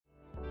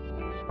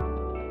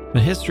The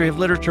History of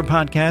Literature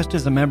podcast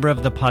is a member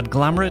of the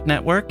Podglomerate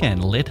Network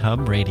and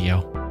LitHub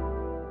Radio.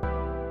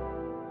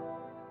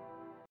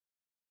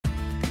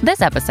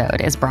 This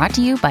episode is brought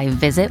to you by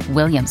Visit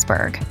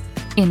Williamsburg.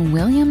 In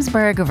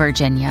Williamsburg,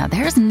 Virginia,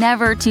 there's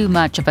never too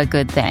much of a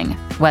good thing.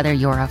 Whether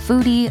you're a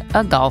foodie,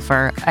 a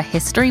golfer, a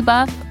history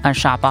buff, a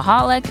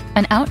shopaholic,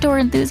 an outdoor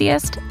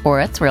enthusiast, or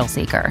a thrill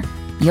seeker,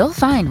 you'll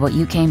find what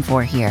you came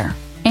for here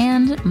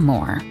and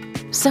more.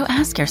 So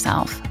ask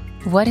yourself,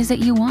 what is it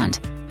you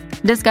want?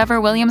 Discover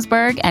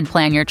Williamsburg and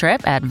plan your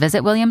trip at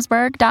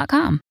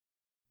visitwilliamsburg.com.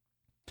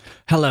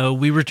 Hello,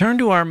 we return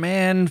to our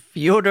man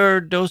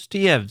Fyodor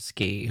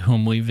Dostoevsky,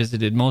 whom we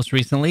visited most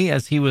recently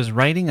as he was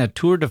writing a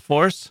tour de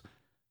force,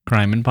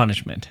 Crime and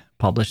Punishment,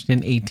 published in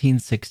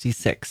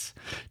 1866.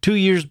 2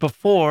 years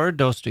before,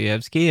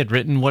 Dostoevsky had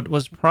written what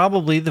was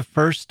probably the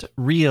first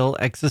real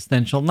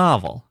existential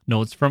novel,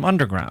 Notes from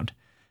Underground.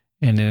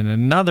 And in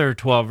another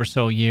 12 or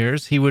so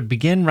years, he would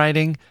begin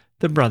writing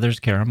The Brothers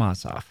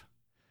Karamazov.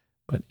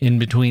 But in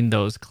between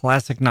those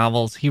classic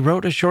novels, he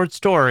wrote a short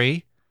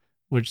story,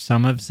 which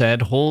some have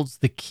said holds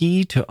the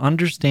key to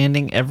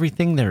understanding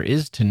everything there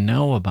is to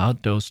know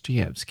about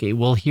Dostoevsky.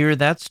 We'll hear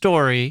that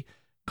story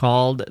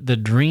called The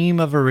Dream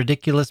of a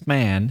Ridiculous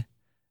Man,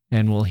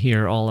 and we'll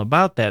hear all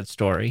about that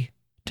story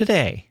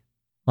today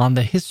on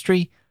the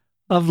History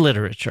of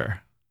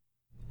Literature.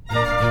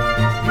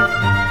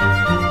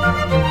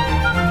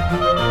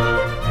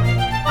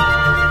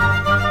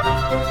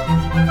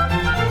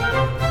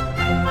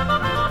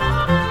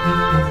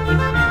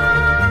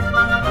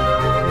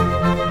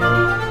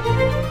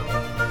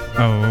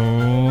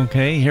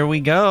 Okay, here we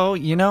go.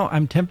 You know,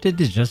 I'm tempted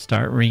to just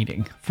start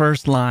reading.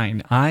 First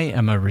line, I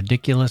am a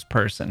ridiculous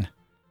person.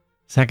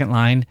 Second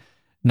line,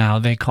 now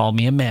they call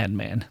me a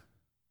madman.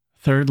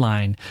 Third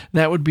line,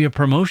 that would be a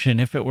promotion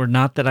if it were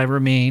not that I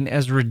remain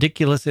as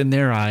ridiculous in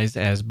their eyes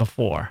as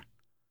before.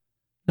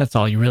 That's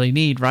all you really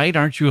need, right?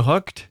 Aren't you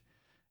hooked?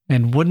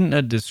 And wouldn't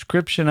a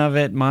description of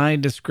it, my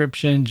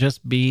description,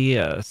 just be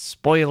a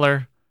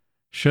spoiler?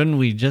 Shouldn't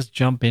we just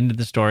jump into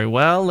the story?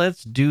 Well,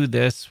 let's do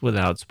this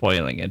without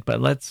spoiling it,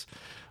 but let's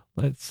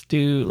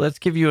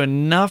give you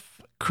enough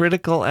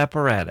critical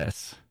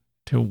apparatus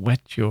to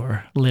whet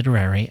your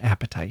literary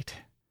appetite.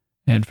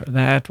 And for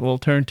that, we'll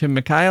turn to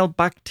Mikhail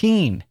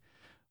Bakhtin,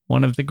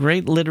 one of the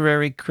great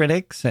literary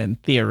critics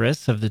and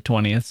theorists of the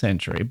 20th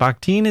century.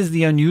 Bakhtin is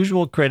the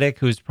unusual critic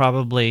who's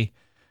probably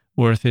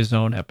worth his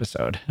own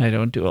episode. I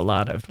don't do a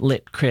lot of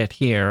lit crit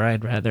here.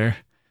 I'd rather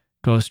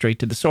go straight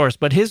to the source.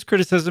 But his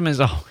criticism is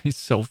always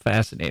so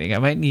fascinating. I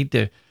might need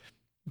to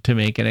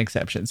make an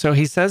exception. So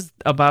he says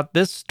about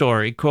this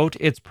story, quote,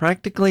 it's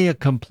practically a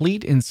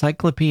complete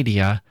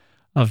encyclopedia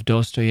of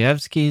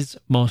Dostoevsky's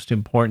most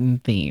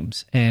important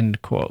themes,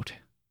 end quote.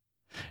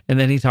 And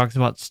then he talks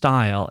about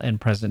style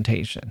and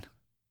presentation.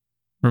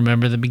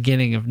 Remember the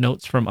beginning of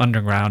Notes from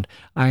Underground.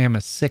 I am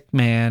a sick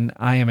man.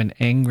 I am an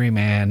angry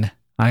man.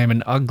 I am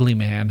an ugly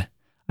man.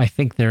 I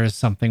think there is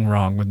something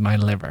wrong with my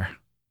liver.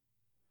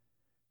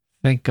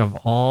 Think of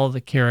all the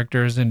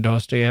characters in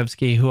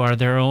Dostoevsky who are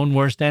their own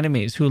worst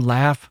enemies, who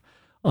laugh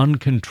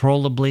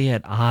uncontrollably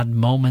at odd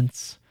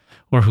moments,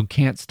 or who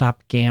can't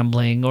stop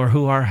gambling, or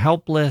who are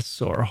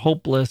helpless or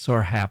hopeless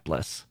or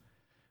hapless.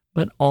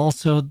 But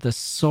also the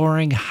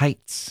soaring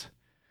heights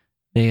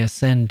they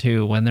ascend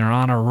to when they're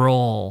on a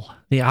roll,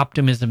 the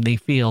optimism they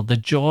feel, the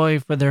joy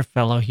for their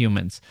fellow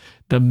humans,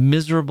 the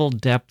miserable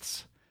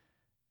depths,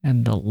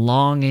 and the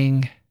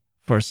longing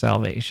for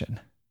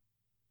salvation.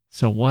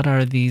 So what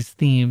are these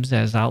themes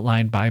as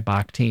outlined by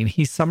Bakhtin?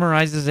 He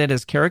summarizes it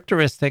as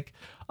characteristic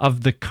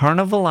of the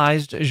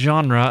carnivalized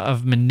genre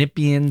of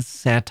Menippean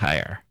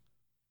satire.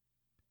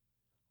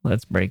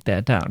 Let's break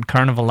that down.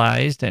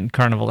 Carnivalized and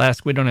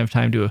carnivalesque. We don't have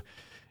time to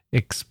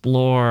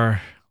explore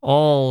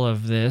all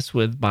of this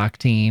with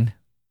Bakhtin,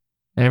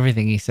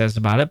 everything he says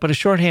about it, but a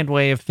shorthand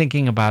way of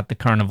thinking about the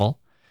carnival,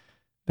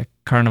 the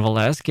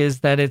carnivalesque,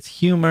 is that it's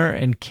humor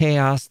and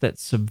chaos that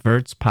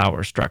subverts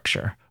power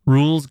structure.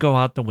 Rules go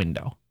out the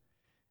window.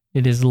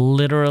 It is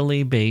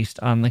literally based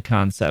on the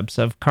concepts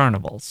of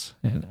carnivals.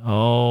 And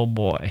oh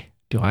boy,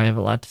 do I have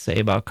a lot to say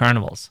about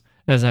carnivals.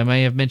 As I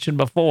may have mentioned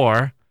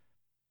before,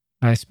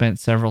 I spent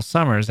several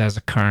summers as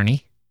a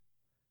carny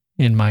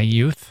in my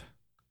youth.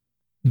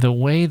 The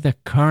way the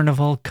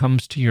carnival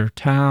comes to your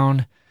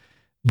town,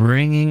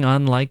 bringing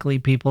unlikely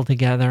people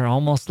together,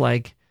 almost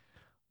like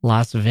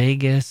Las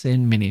Vegas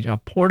in miniature, a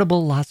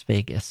portable Las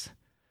Vegas,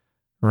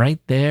 right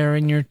there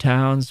in your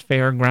town's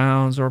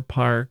fairgrounds or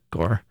park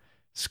or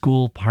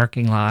school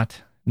parking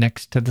lot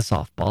next to the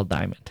softball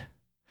diamond.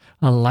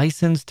 A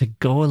license to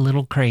go a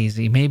little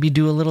crazy, maybe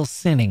do a little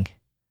sinning.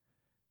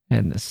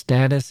 And the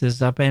status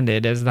is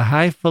upended as the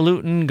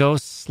highfalutin go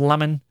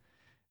slumming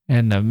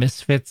and the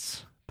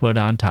misfits put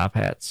on top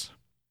hats.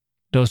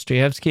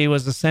 Dostoevsky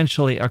was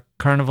essentially a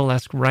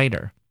carnivalesque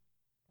writer,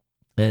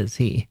 as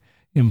he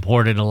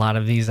imported a lot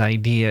of these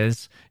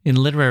ideas in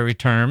literary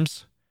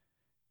terms.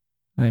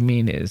 I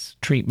mean his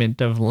treatment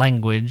of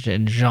language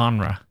and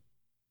genre.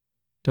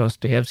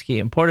 Dostoevsky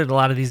imported a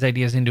lot of these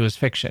ideas into his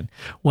fiction.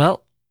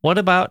 Well, What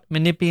about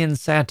Menippean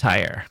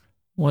satire?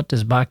 What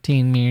does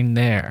Bakhtin mean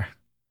there?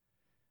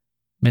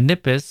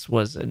 Menippus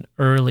was an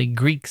early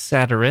Greek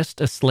satirist,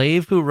 a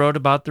slave who wrote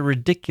about the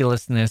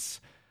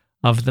ridiculousness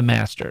of the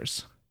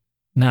masters.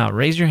 Now,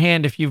 raise your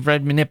hand if you've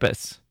read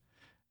Menippus,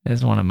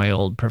 as one of my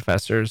old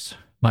professors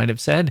might have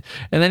said.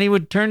 And then he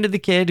would turn to the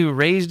kid who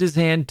raised his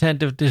hand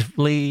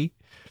tentatively,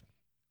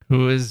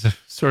 who was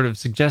sort of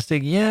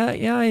suggesting,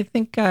 yeah, I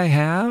think I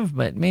have,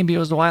 but maybe it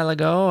was a while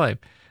ago. I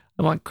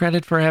want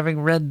credit for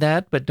having read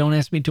that, but don't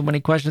ask me too many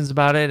questions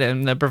about it.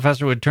 And the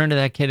professor would turn to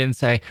that kid and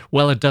say,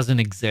 well, it doesn't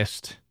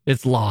exist.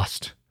 It's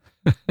lost.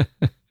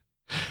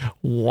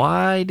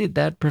 Why did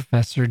that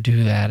professor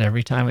do that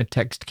every time a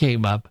text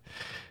came up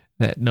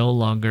that no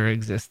longer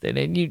existed?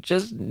 And you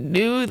just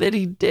knew that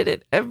he did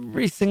it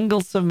every single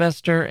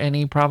semester, and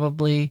he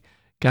probably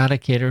got a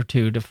kid or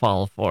two to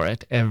fall for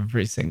it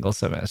every single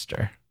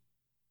semester.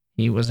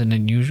 He was an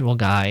unusual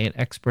guy, an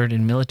expert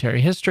in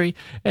military history,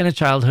 and a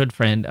childhood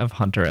friend of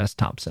Hunter S.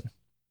 Thompson.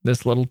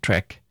 This little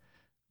trick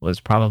was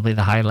probably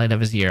the highlight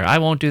of his year. I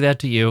won't do that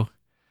to you.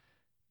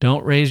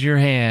 Don't raise your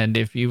hand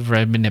if you've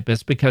read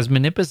Menippus, because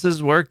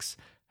Menippus's works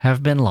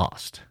have been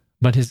lost,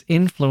 but his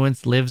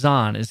influence lives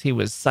on as he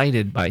was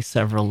cited by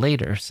several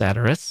later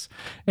satirists.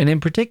 And in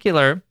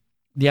particular,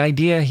 the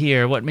idea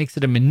here, what makes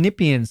it a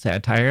Menippean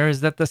satire,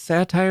 is that the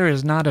satire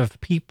is not of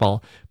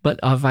people, but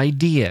of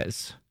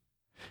ideas.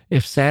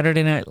 If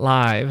Saturday Night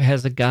Live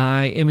has a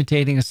guy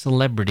imitating a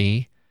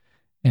celebrity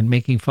and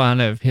making fun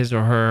of his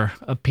or her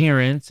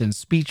appearance and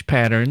speech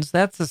patterns,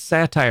 that's a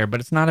satire, but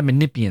it's not a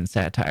Menippean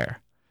satire.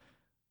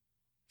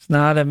 It's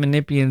not a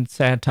Menippean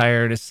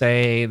satire to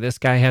say this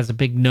guy has a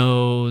big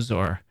nose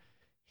or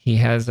he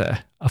has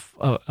a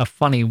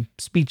funny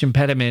speech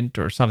impediment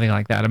or something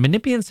like that. A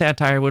Menippean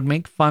satire would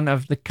make fun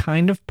of the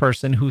kind of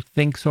person who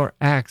thinks or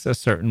acts a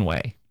certain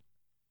way.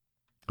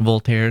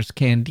 Voltaire's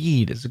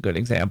Candide is a good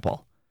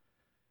example.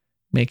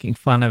 Making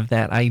fun of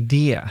that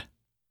idea,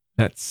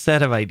 that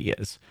set of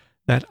ideas,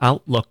 that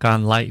outlook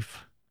on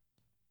life.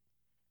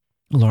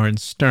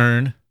 Lawrence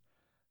Sterne,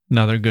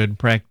 another good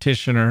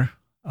practitioner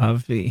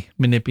of the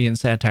Menippean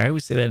satire. We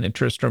see that in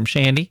Tristram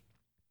Shandy.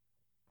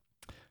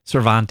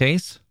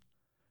 Cervantes,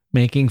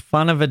 making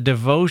fun of a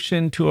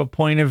devotion to a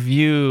point of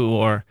view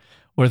or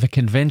the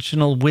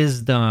conventional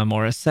wisdom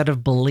or a set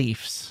of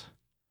beliefs.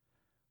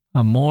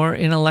 A more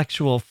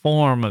intellectual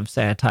form of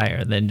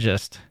satire than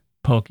just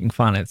poking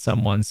fun at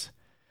someone's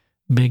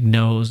big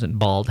nose and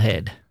bald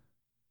head.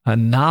 A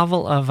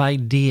novel of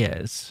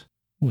ideas,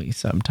 we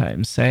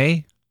sometimes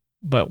say,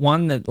 but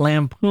one that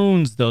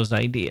lampoons those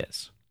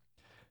ideas.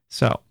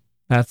 So,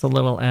 that's a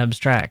little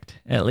abstract,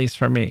 at least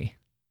for me.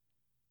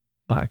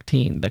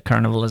 Bakhtin, the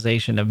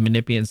carnivalization of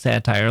Menippean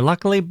satire.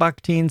 Luckily,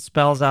 Bakhtin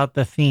spells out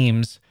the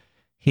themes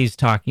he's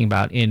talking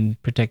about in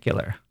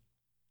particular.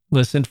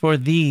 Listen for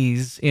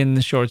these in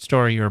the short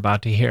story you're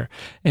about to hear,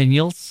 and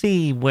you'll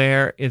see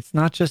where it's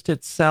not just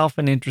itself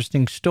an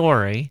interesting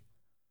story,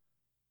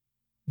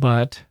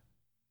 but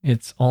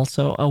it's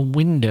also a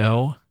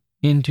window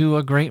into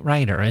a great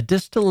writer, a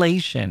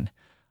distillation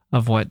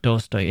of what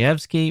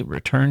Dostoevsky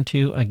returned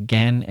to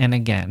again and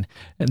again.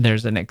 And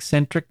there's an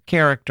eccentric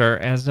character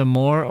as a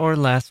more or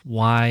less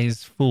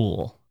wise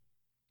fool,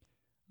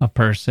 a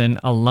person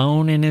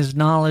alone in his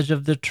knowledge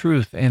of the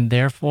truth and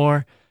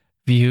therefore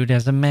viewed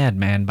as a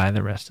madman by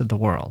the rest of the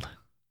world.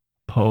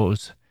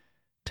 Poe's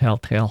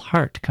Telltale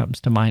Heart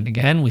comes to mind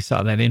again. We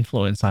saw that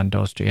influence on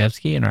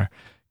Dostoevsky in our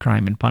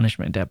Crime and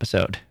Punishment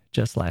episode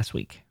just last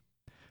week.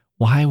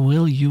 Why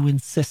will you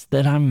insist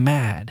that I'm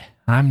mad?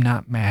 I'm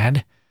not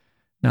mad.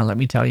 Now let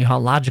me tell you how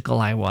logical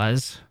I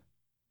was,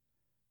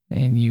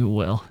 and you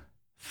will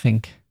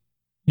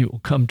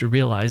come to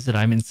realize that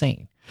I'm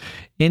insane.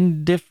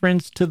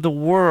 Indifference to the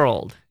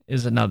world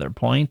is another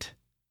point.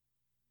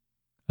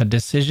 A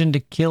decision to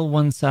kill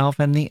oneself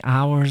and the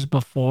hours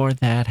before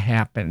that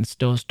happens.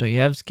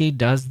 Dostoevsky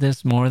does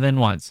this more than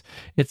once.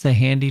 It's a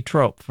handy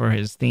trope for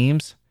his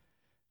themes.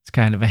 It's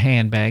kind of a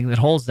handbag that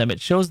holds them. It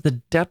shows the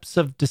depths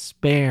of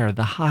despair,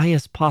 the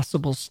highest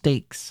possible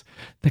stakes,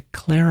 the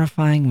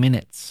clarifying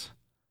minutes.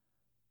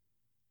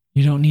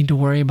 You don't need to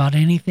worry about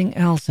anything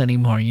else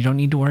anymore. You don't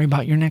need to worry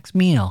about your next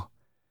meal.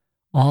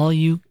 All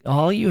you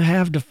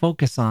have to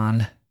focus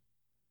on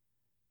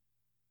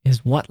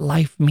is what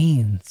life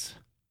means.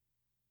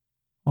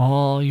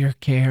 All your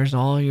cares,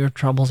 all your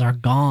troubles are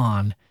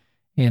gone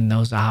in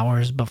those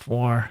hours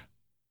before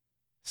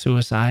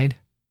suicide.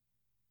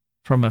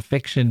 From a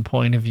fiction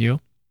point of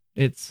view,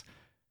 it's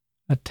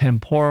a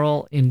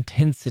temporal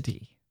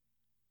intensity.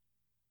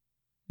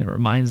 It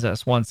reminds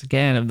us once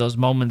again of those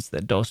moments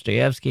that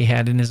Dostoevsky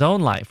had in his own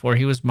life where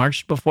he was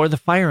marched before the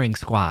firing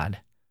squad.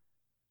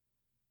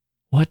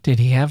 What did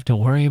he have to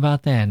worry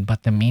about then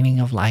but the meaning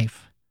of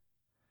life?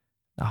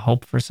 The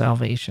hope for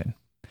salvation.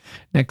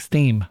 Next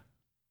theme,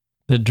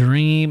 the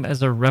dream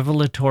as a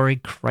revelatory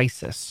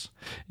crisis.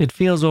 It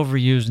feels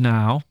overused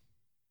now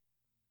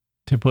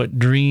to put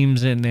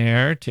dreams in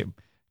there to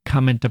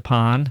comment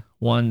upon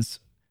one's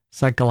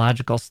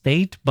psychological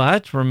state,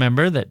 but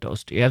remember that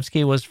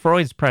Dostoevsky was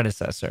Freud's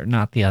predecessor,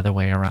 not the other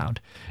way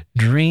around.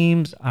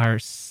 Dreams are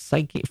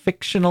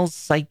fictional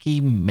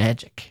psyche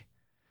magic,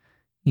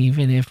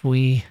 even if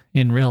we,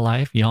 in real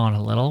life, yawn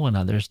a little when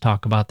others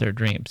talk about their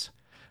dreams.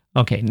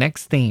 Okay,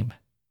 next theme,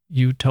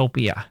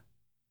 utopia,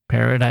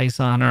 paradise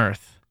on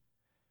earth.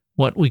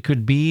 What we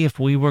could be if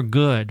we were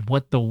good,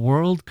 what the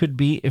world could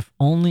be if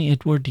only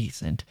it were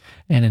decent,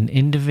 and an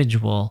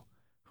individual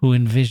who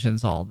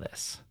envisions all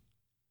this.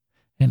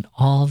 And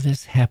all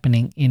this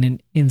happening in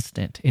an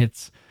instant.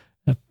 It's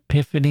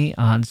epiphany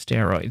on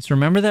steroids.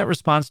 Remember that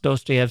response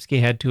Dostoevsky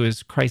had to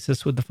his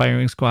crisis with the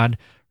firing squad?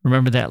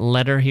 Remember that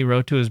letter he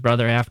wrote to his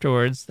brother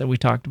afterwards that we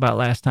talked about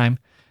last time?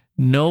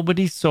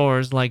 Nobody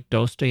soars like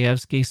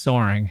Dostoevsky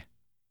soaring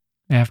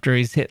after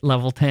he's hit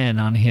level 10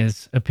 on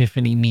his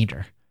epiphany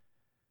meter.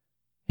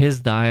 His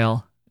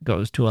dial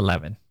goes to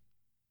 11.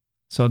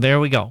 So there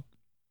we go.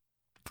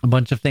 A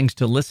bunch of things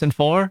to listen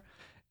for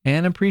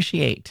and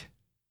appreciate,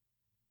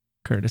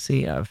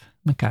 courtesy of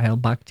Mikhail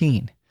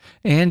Bakhtin.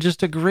 And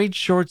just a great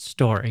short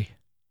story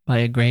by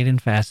a great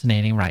and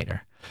fascinating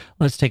writer.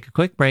 Let's take a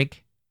quick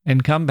break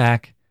and come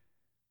back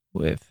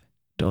with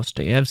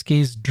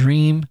Dostoevsky's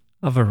Dream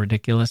of a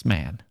Ridiculous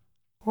Man.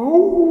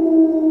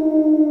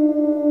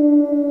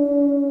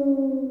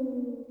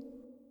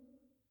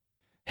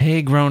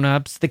 Hey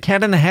grown-ups, the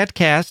Cat in the Hat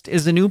Cast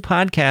is a new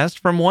podcast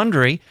from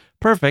Wondery,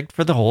 perfect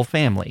for the whole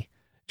family.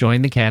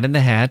 Join the Cat in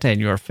the Hat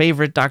and your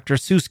favorite Dr.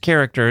 Seuss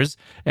characters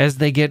as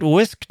they get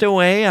whisked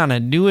away on a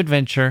new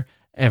adventure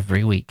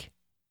every week.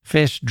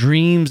 Fish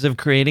dreams of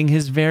creating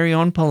his very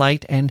own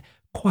polite and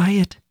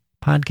quiet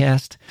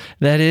podcast.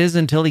 That is,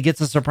 until he gets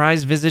a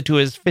surprise visit to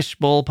his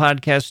Fishbowl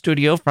podcast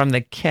studio from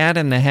the Cat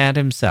in the Hat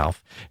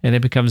himself, and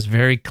it becomes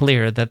very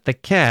clear that the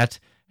cat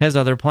has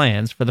other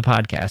plans for the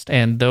podcast,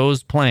 and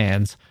those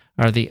plans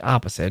are the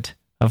opposite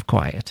of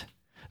quiet.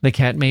 The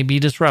cat may be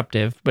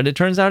disruptive, but it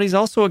turns out he's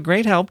also a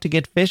great help to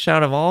get Fish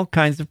out of all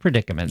kinds of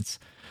predicaments.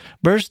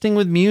 Bursting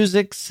with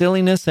music,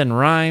 silliness, and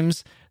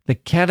rhymes, the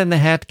Cat in the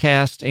Hat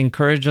Cast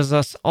encourages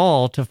us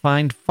all to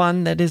find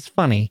fun that is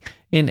funny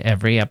in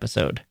every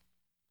episode.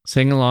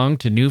 Sing along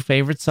to new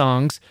favorite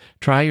songs,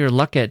 try your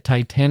luck at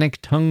Titanic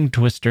tongue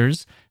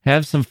twisters,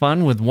 have some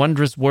fun with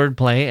wondrous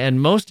wordplay,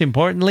 and most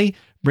importantly,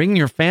 bring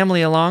your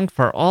family along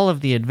for all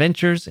of the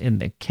adventures in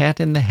the Cat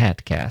in the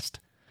Hat Cast.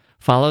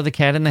 Follow the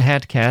Cat in the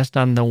Hat Cast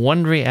on the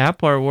Wondery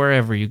app or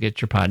wherever you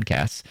get your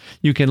podcasts.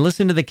 You can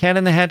listen to the Cat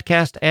in the Hat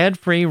Cast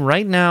ad-free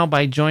right now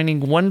by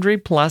joining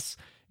Wondery Plus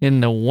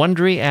in the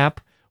Wondery app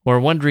or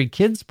Wondery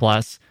Kids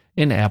Plus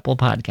in Apple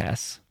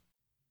Podcasts.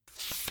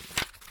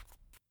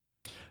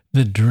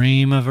 The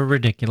Dream of a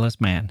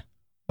Ridiculous Man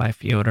by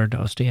Fyodor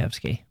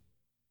Dostoevsky.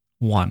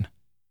 1.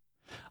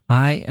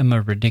 I am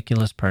a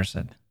ridiculous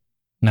person.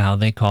 Now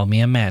they call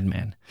me a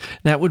madman.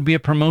 That would be a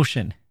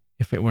promotion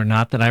if it were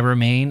not that I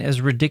remain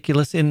as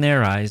ridiculous in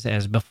their eyes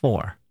as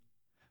before.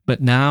 But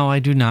now I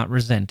do not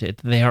resent it.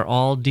 They are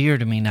all dear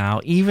to me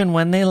now, even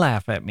when they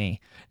laugh at me.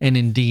 And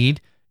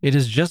indeed, it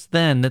is just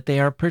then that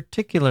they are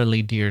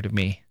particularly dear to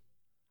me.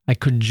 I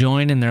could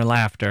join in their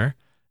laughter,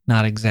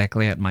 not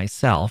exactly at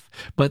myself,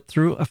 but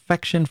through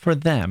affection for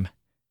them,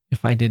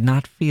 if I did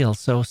not feel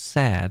so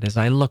sad as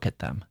I look at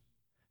them.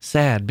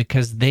 Sad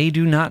because they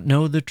do not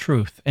know the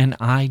truth, and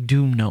I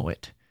do know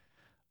it.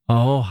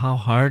 Oh, how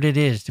hard it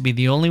is to be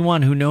the only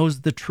one who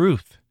knows the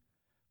truth.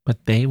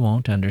 But they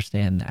won't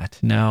understand that.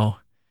 No,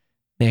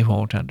 they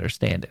won't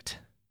understand it.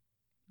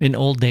 In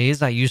old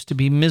days, I used to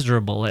be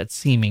miserable at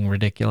seeming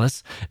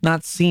ridiculous.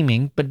 Not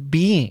seeming, but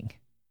being.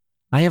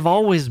 I have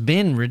always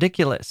been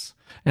ridiculous,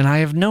 and I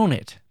have known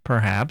it,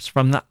 perhaps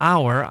from the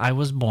hour I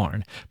was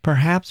born.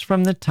 Perhaps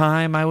from the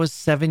time I was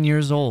 7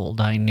 years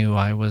old, I knew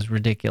I was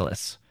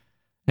ridiculous.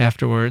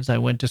 Afterwards, I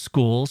went to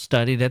school,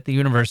 studied at the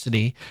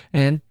university,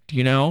 and,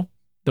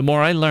 the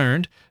more I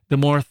learned, the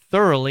more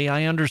thoroughly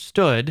I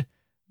understood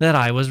that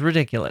I was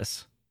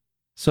ridiculous.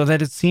 So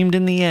that it seemed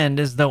in the end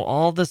as though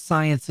all the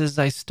sciences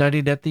I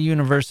studied at the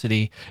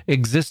university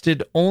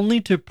existed only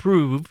to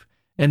prove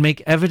and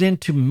make evident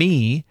to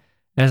me,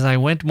 as I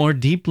went more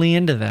deeply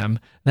into them,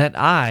 that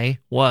I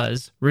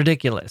was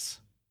ridiculous.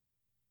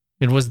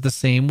 It was the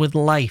same with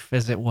life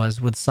as it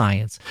was with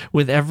science.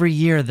 With every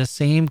year, the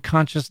same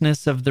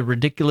consciousness of the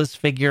ridiculous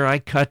figure I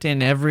cut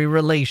in every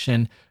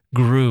relation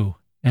grew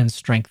and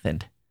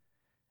strengthened.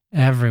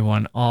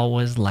 Everyone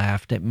always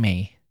laughed at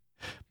me,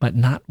 but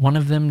not one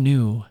of them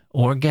knew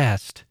or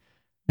guessed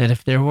that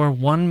if there were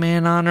one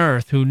man on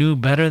earth who knew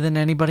better than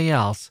anybody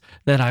else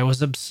that I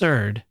was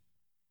absurd,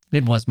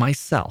 it was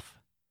myself.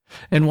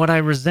 And what I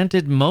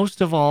resented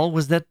most of all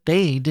was that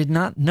they did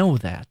not know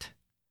that.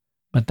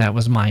 But that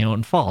was my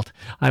own fault.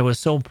 I was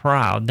so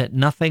proud that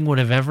nothing would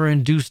have ever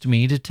induced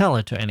me to tell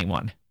it to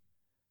anyone.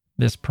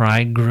 This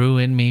pride grew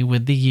in me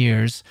with the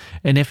years,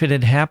 and if it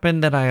had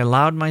happened that I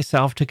allowed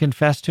myself to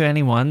confess to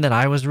anyone that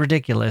I was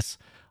ridiculous,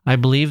 I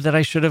believe that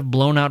I should have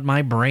blown out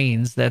my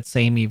brains that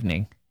same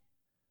evening.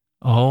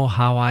 Oh,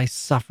 how I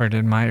suffered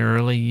in my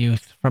early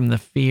youth from the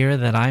fear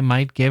that I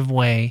might give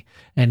way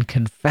and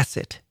confess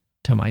it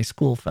to my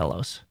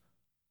schoolfellows.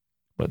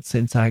 But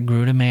since I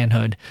grew to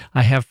manhood,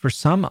 I have for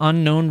some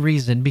unknown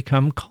reason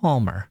become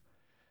calmer.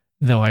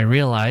 though I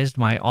realized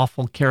my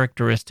awful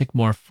characteristic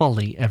more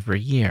fully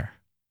every year.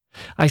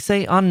 I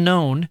say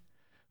unknown,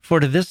 for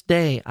to this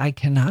day I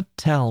cannot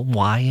tell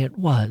why it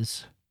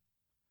was.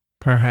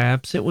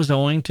 Perhaps it was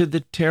owing to the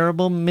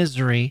terrible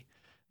misery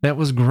that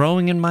was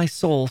growing in my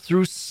soul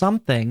through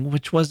something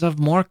which was of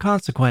more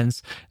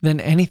consequence than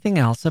anything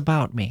else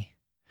about me.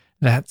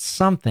 That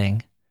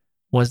something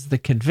was the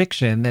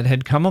conviction that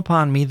had come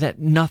upon me that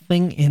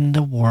nothing in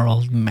the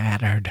world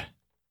mattered.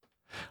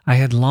 I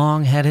had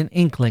long had an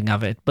inkling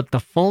of it, but the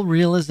full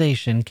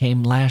realization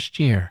came last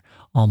year,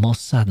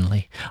 almost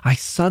suddenly. I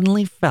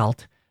suddenly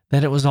felt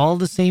that it was all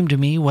the same to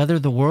me whether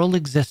the world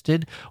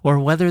existed or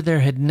whether there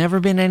had never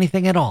been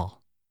anything at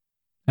all.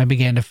 I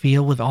began to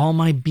feel with all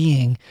my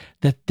being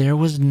that there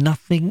was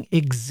nothing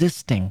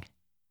existing.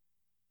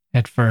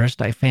 At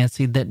first, I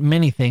fancied that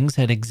many things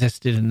had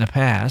existed in the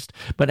past,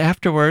 but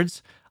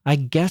afterwards I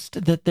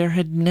guessed that there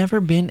had never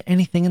been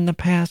anything in the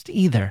past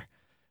either,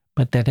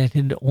 but that it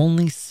had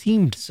only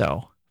seemed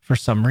so for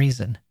some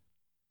reason.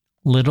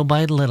 Little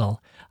by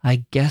little,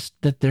 I guessed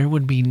that there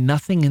would be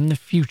nothing in the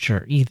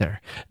future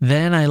either.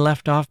 Then I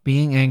left off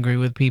being angry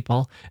with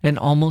people and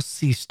almost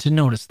ceased to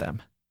notice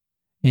them.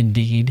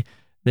 Indeed,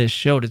 this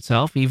showed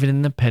itself even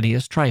in the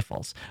pettiest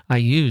trifles. I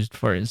used,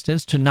 for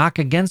instance, to knock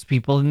against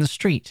people in the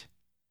street.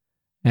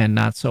 And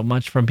not so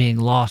much from being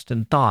lost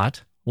in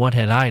thought. What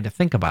had I to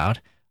think about?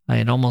 I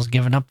had almost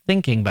given up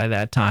thinking by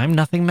that time.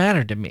 Nothing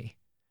mattered to me.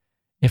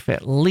 If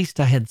at least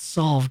I had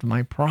solved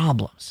my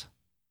problems.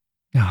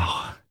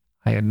 Oh,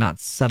 I had not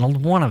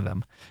settled one of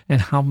them,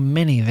 and how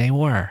many they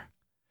were.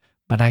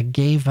 But I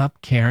gave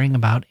up caring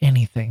about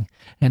anything,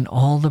 and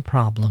all the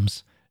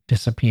problems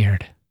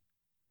disappeared.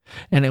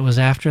 And it was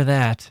after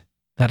that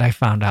I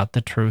found out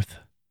the truth.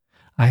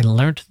 I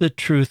learnt the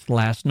truth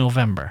last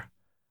November,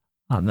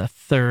 on the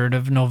 3rd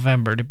of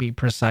November to be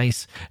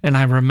precise, and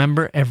I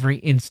remember every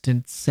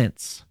instant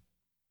since.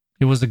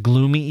 It was a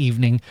gloomy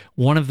evening,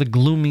 one of the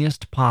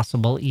gloomiest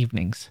possible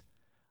evenings.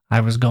 I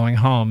was going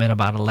home at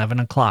about 11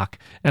 o'clock,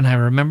 and I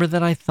remember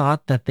that I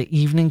thought that the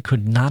evening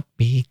could not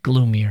be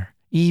gloomier,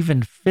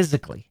 even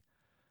physically.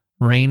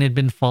 Rain had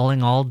been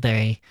falling all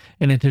day,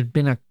 and it had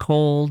been a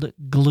cold,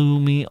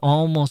 gloomy,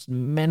 almost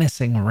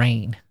menacing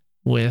rain,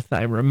 with,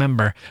 I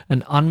remember,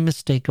 an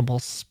unmistakable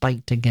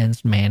spite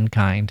against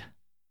mankind.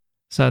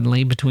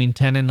 Suddenly, between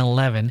 10 and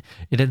 11,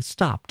 it had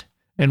stopped,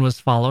 and was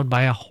followed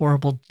by a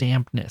horrible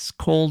dampness,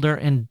 colder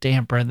and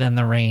damper than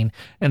the rain,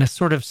 and a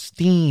sort of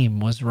steam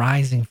was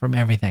rising from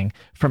everything,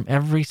 from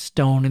every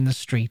stone in the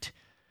street,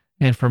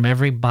 and from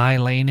every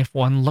by-lane if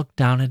one looked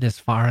down it as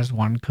far as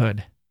one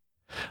could.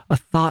 A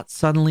thought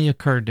suddenly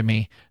occurred to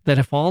me that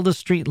if all the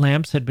street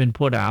lamps had been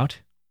put out,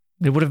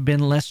 it would have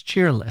been less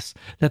cheerless,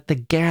 that the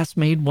gas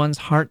made one's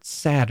heart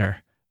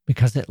sadder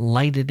because it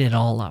lighted it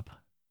all up.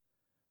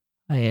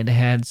 I had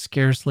had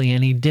scarcely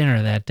any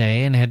dinner that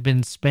day and had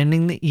been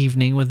spending the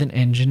evening with an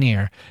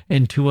engineer,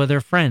 and 2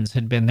 other friends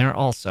had been there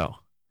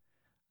also.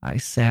 I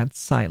sat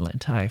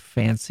silent. I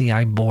fancy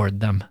I bored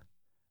them.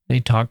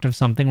 They talked of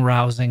something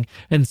rousing,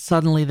 and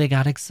suddenly they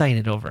got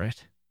excited over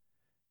it.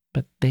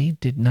 But they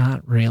did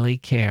not really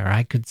care,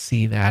 I could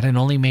see that, and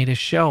only made a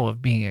show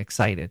of being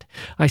excited.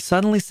 I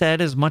suddenly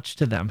said as much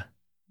to them.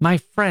 "My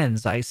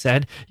friends," I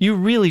said, "you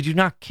really do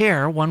not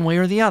care one way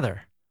or the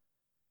other."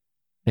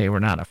 They were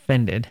not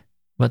offended,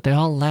 but they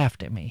all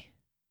laughed at me.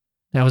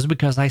 That was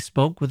because I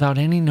spoke without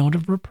any note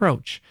of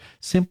reproach,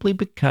 simply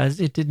because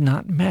it did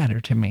not matter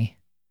to me.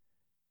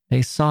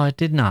 They saw it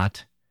did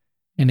not,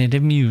 and it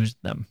amused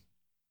them.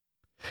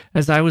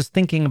 As I was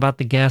thinking about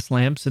the gas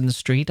lamps in the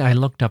street, I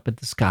looked up at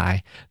the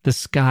sky. The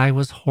sky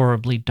was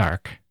horribly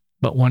dark,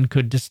 but one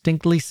could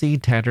distinctly see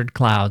tattered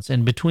clouds,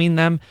 and between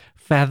them,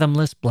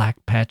 fathomless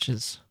black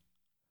patches.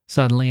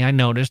 Suddenly I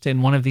noticed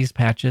in one of these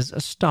patches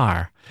a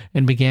star,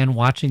 and began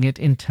watching it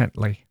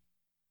intently.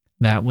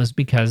 That was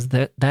because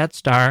that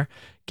star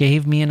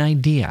gave me an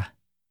idea.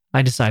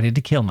 I decided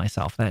to kill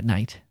myself that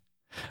night.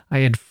 I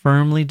had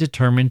firmly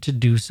determined to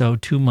do so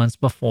 2 months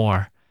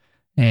before,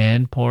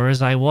 and poor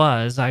as I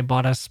was, I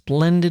bought a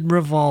splendid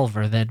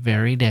revolver that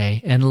very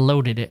day and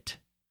loaded it.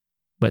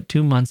 But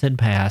 2 months had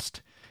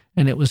passed,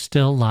 and it was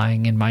still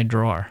lying in my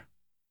drawer.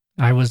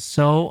 I was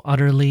so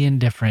utterly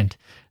indifferent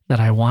that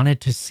I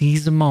wanted to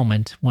seize a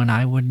moment when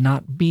I would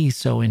not be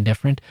so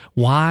indifferent.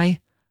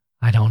 Why?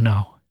 I don't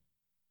know.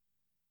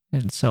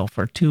 And so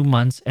for 2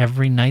 months,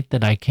 every night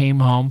that I came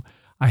home,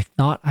 I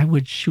thought I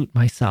would shoot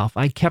myself.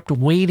 I kept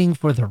waiting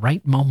for the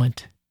right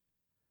moment.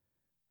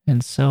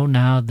 And so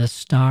now the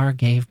star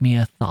gave me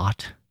a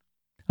thought.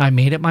 I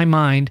made up my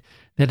mind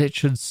that it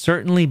should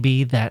certainly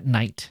be that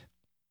night.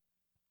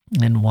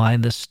 And why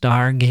the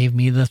star gave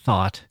me the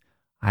thought,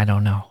 I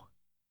don't know.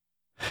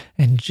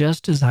 And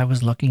just as I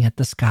was looking at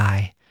the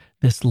sky,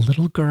 this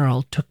little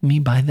girl took me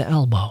by the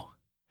elbow.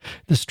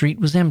 The street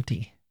was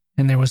empty,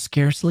 and there was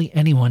scarcely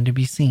anyone to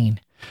be seen.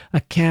 A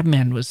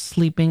cabman was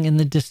sleeping in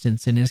the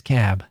distance in his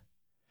cab.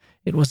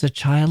 It was a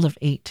child of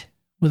 8,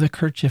 with a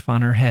kerchief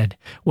on her head,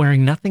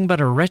 wearing nothing but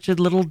a wretched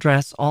little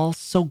dress all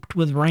soaked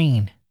with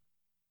rain.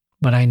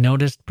 But I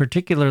noticed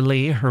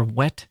particularly her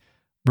wet,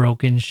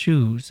 broken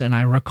shoes, and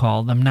I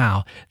recall them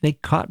now. They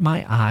caught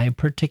my eye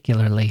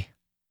particularly.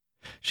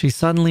 She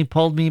suddenly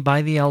pulled me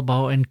by the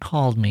elbow and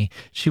called me.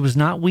 She was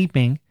not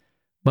weeping,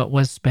 but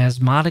was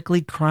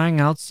spasmodically crying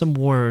out some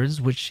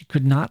words which she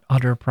could not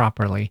utter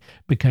properly,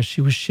 because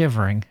she was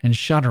shivering and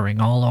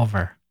shuddering all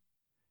over.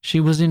 She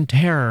was in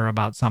terror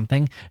about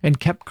something, and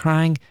kept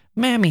crying,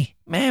 "Mammy,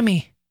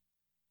 Mammy!"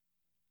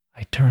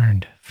 I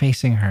turned,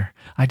 facing her.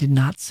 I did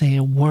not say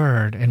a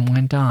word, and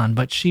went on,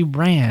 but she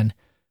ran,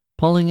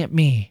 pulling at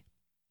me,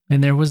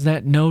 and there was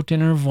that note in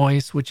her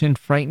voice which in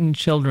frightened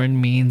children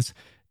means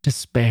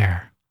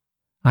despair.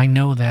 I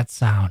know that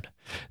sound.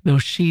 Though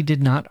she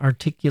did not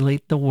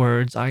articulate the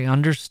words, I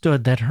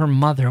understood that her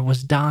mother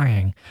was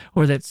dying,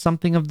 or that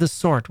something of the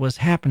sort was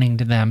happening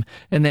to them,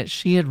 and that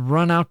she had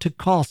run out to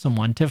call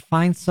someone to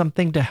find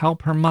something to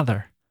help her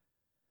mother.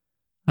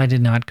 I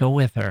did not go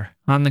with her.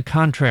 On the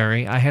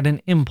contrary, I had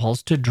an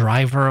impulse to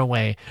drive her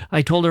away.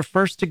 I told her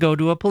first to go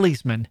to a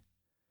policeman.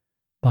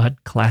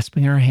 But,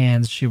 clasping her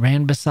hands, she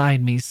ran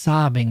beside me,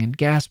 sobbing and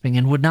gasping,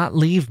 and would not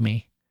leave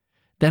me.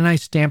 Then I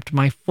stamped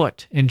my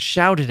foot and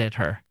shouted at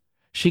her.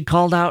 She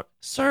called out,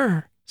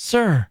 "Sir,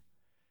 sir,"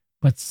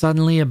 but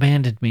suddenly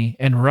abandoned me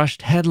and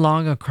rushed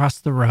headlong across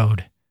the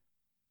road.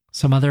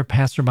 Some other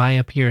passerby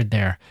appeared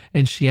there,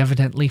 and she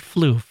evidently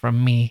flew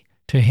from me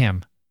to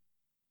him.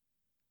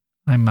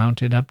 I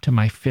mounted up to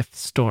my 5th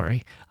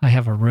story. I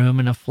have a room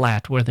in a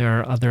flat where there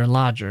are other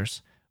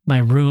lodgers. My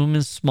room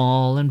is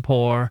small and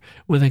poor,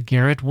 with a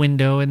garret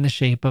window in the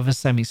shape of a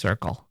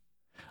semicircle.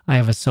 I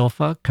have a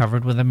sofa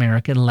covered with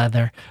American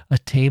leather, a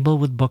table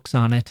with books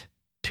on it,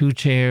 2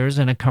 chairs,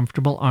 and a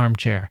comfortable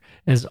armchair,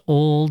 as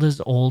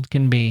old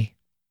can be,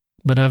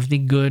 but of the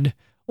good,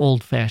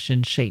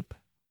 old-fashioned shape.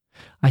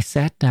 I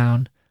sat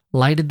down,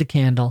 lighted the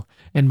candle,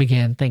 and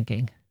began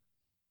thinking.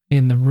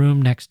 In the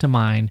room next to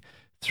mine,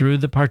 through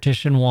the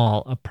partition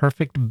wall, a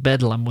perfect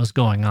bedlam was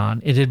going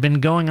on. It had been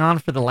going on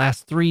for the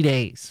last 3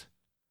 days.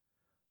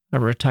 A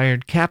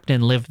retired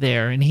captain lived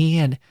there, and he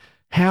had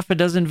half a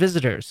dozen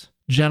visitors,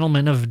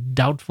 gentlemen of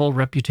doubtful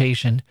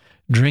reputation,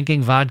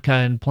 drinking vodka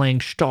and playing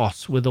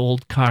Stoss with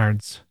old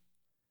cards.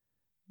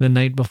 The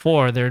night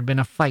before there had been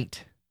a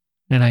fight,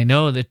 and I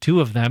know that 2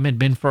 of them had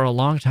been for a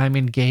long time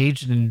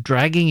engaged in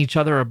dragging each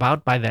other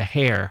about by the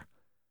hair.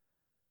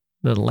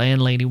 The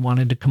landlady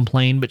wanted to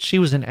complain, but she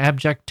was in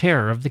abject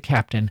terror of the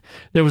captain.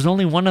 There was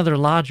only one other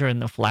lodger in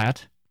the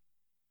flat,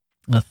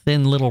 a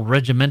thin little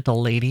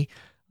regimental lady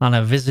on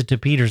a visit to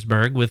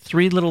Petersburg, with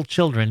 3 little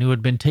children who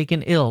had been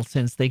taken ill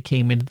since they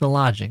came into the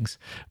lodgings.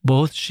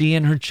 Both she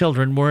and her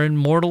children were in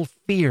mortal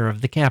fear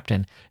of the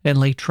captain, and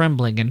lay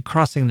trembling and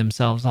crossing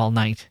themselves all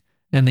night,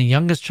 and the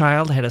youngest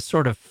child had a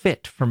sort of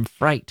fit from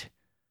fright.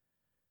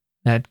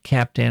 That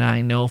captain,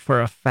 I know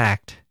for a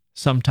fact,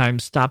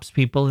 sometimes stops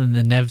people in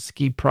the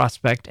Nevsky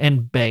Prospect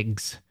and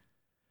begs.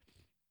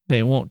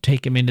 They won't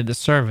take him into the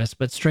service,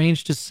 but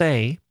strange to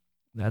say,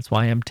 that's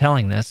why I'm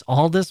telling this,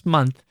 all this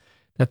month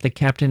that the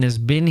captain has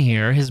been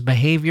here, his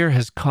behavior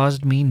has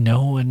caused me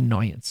no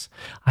annoyance.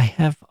 I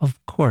have,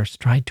 of course,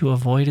 tried to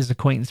avoid his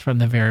acquaintance from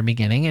the very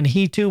beginning, and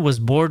he too was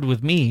bored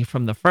with me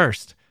from the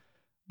first.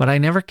 But I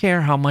never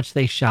care how much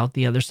they shout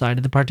the other side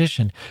of the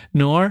partition,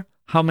 nor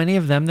how many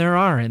of them there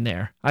are in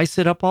there. I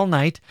sit up all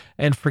night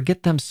and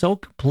forget them so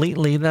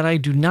completely that I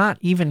do not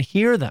even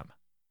hear them.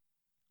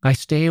 I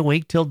stay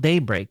awake till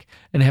daybreak,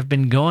 and have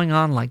been going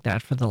on like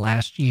that for the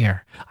last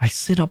year. I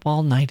sit up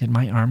all night in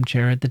my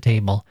armchair at the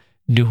table,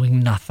 doing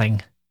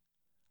nothing.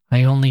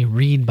 I only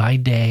read by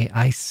day.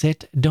 I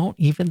sit, don't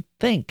even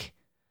think.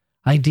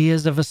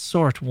 Ideas of a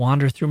sort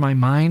wander through my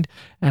mind,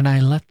 and I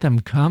let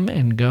them come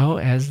and go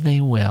as they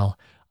will.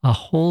 A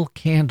whole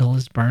candle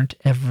is burnt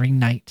every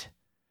night.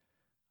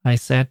 I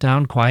sat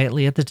down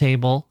quietly at the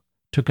table,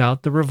 took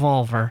out the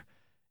revolver,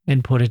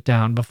 and put it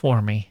down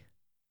before me.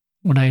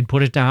 When I had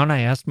put it down, I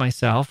asked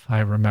myself, I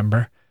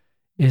remember,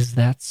 "Is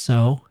that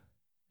so?"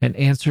 and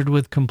answered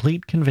with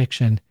complete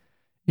conviction,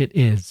 "It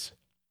is.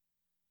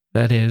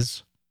 That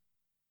is,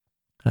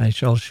 I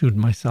shall shoot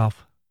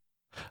myself."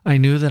 I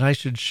knew that I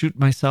should shoot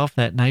myself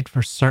that night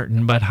for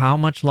certain, but how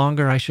much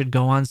longer I should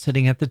go on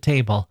sitting at the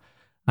table,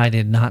 I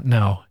did not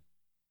know.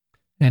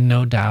 And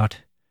no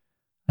doubt,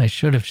 I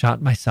should have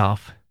shot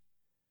myself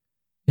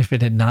if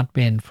it had not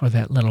been for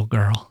that little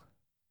girl.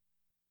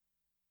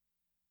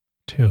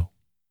 2.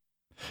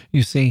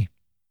 You see,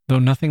 though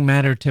nothing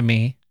mattered to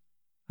me,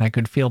 I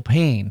could feel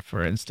pain,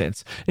 for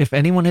instance. If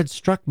anyone had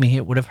struck me,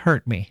 it would have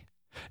hurt me.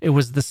 It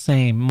was the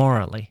same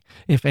morally.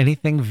 If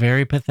anything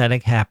very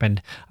pathetic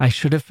happened, I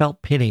should have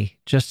felt pity,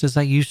 just as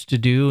I used to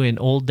do in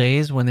old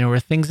days when there were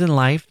things in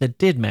life that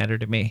did matter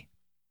to me.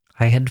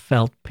 I had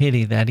felt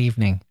pity that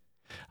evening.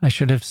 I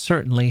should have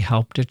certainly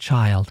helped a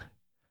child.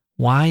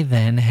 Why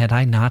then had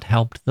I not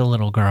helped the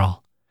little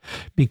girl?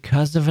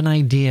 Because of an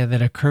idea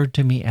that occurred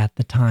to me at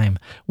the time.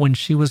 When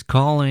she was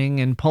calling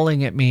and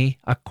pulling at me,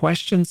 a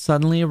question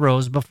suddenly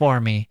arose before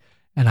me,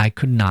 and I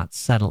could not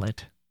settle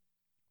it.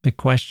 The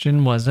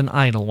question was an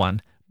idle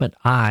one, but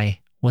I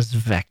was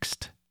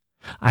vexed.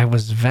 I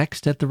was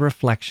vexed at the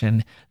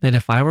reflection that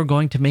if I were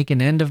going to make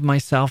an end of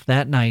myself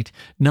that night,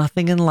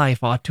 nothing in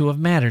life ought to have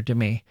mattered to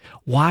me.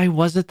 Why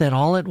was it that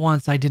all at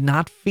once I did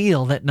not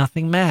feel that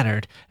nothing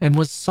mattered, and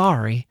was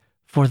sorry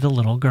for the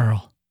little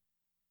girl?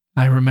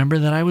 I remember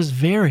that I was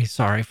very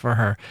sorry for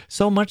her,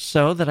 so much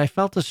so that I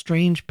felt a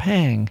strange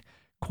pang,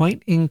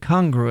 quite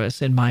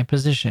incongruous in my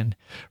position.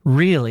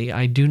 Really,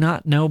 I do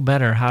not know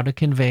better how to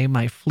convey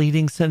my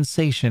fleeting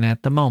sensation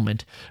at the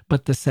moment,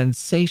 but the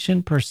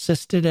sensation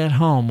persisted at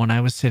home when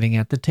I was sitting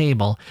at the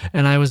table,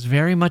 and I was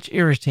very much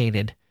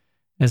irritated,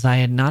 as I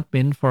had not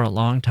been for a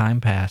long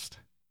time past.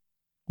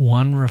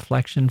 One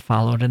reflection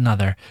followed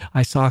another.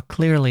 I saw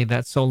clearly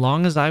that so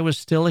long as I was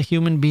still a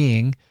human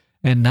being,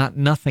 and not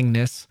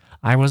nothingness,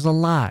 I was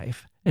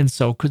alive, and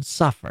so could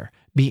suffer,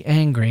 be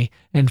angry,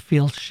 and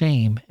feel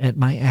shame at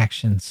my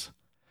actions.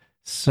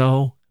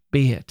 So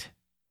be it.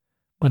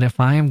 But if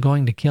I am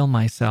going to kill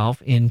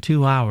myself in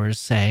 2 hours,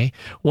 say,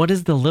 what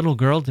is the little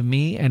girl to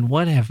me, and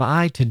what have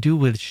I to do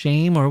with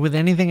shame or with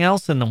anything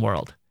else in the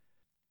world?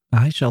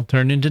 I shall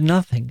turn into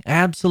nothing,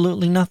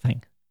 absolutely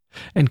nothing.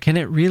 And can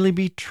it really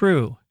be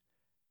true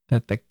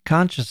that the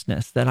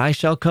consciousness that I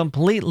shall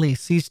completely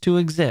cease to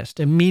exist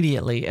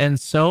immediately, and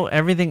so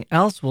everything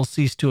else will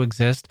cease to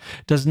exist,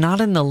 does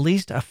not in the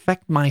least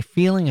affect my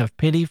feeling of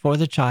pity for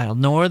the child,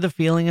 nor the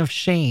feeling of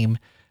shame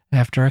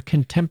after a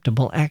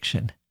contemptible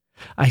action?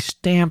 I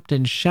stamped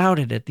and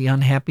shouted at the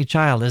unhappy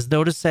child, as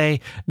though to say,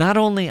 not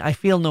only I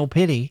feel no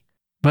pity,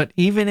 but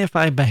even if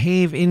I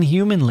behave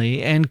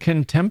inhumanly and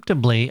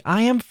contemptibly,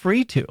 I am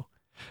free to,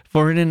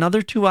 for in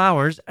another 2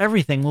 hours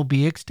everything will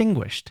be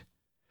extinguished.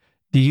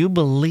 Do you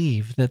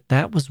believe that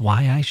that was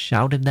why I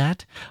shouted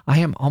that? I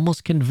am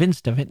almost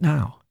convinced of it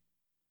now.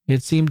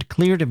 It seemed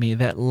clear to me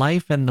that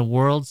life and the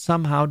world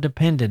somehow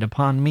depended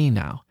upon me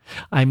now.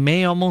 I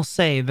may almost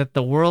say that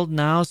the world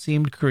now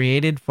seemed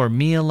created for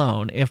me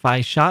alone. If I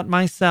shot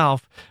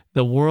myself,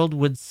 the world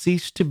would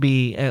cease to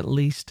be, at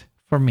least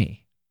for me.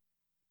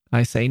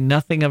 I say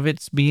nothing of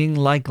its being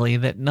likely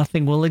that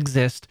nothing will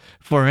exist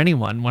for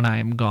anyone when I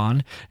am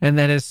gone, and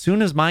that as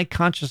soon as my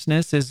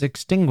consciousness is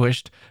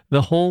extinguished,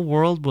 the whole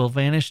world will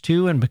vanish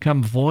too and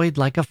become void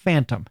like a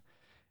phantom,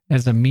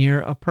 as a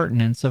mere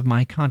appurtenance of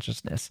my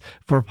consciousness,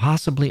 for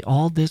possibly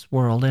all this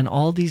world and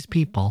all these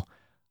people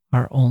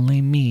are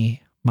only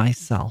me,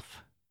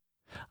 myself.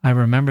 I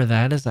remember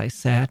that as I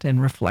sat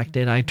and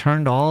reflected, I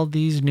turned all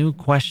these new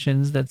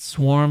questions that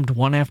swarmed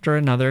one after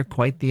another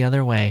quite the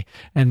other way,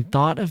 and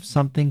thought of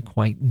something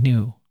quite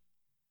new.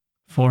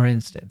 For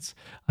instance,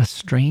 a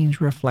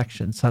strange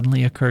reflection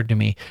suddenly occurred to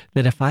me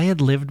that if I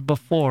had lived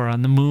before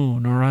on the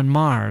moon or on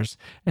Mars,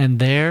 and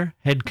there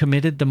had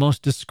committed the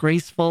most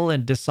disgraceful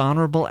and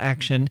dishonorable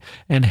action,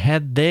 and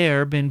had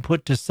there been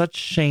put to such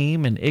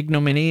shame and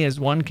ignominy as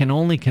one can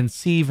only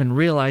conceive and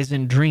realize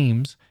in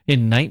dreams,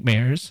 in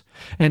nightmares,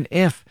 and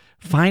if,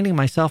 finding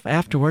myself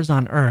afterwards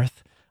on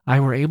Earth, I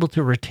were able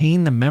to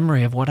retain the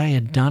memory of what I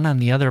had done on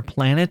the other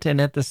planet, and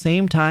at the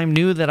same time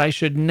knew that I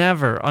should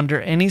never, under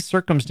any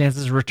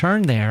circumstances,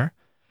 return there,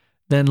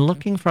 then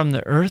looking from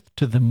the earth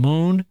to the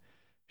moon,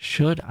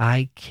 should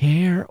I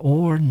care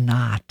or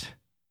not?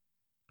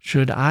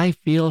 Should I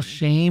feel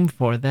shame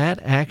for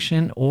that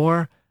action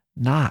or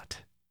not?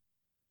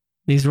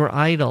 These were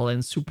idle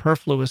and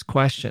superfluous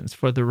questions,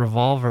 for the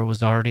revolver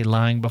was already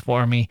lying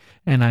before me,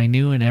 and I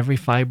knew in every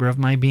fiber of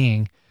my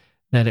being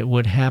that it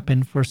would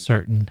happen for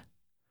certain.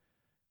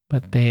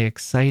 But they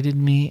excited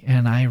me,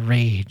 and I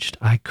raged.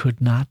 I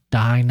could not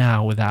die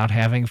now without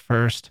having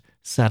first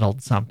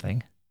settled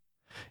something.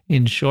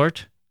 In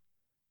short,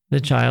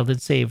 the child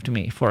had saved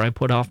me, for I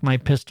put off my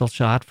pistol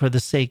shot for the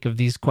sake of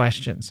these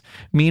questions.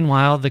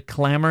 Meanwhile, the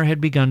clamor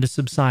had begun to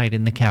subside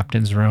in the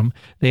captain's room.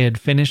 They had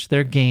finished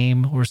their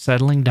game, were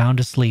settling down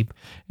to sleep,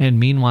 and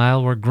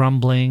meanwhile were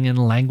grumbling and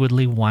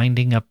languidly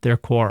winding up their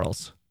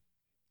quarrels.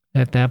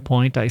 At that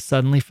point, I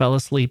suddenly fell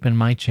asleep in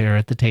my chair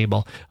at the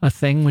table, a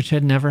thing which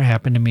had never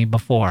happened to me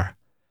before.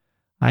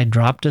 I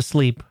dropped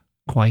asleep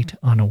quite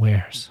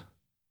unawares.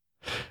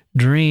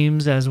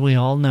 Dreams, as we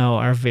all know,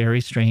 are very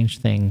strange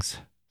things.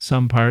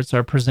 Some parts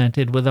are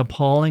presented with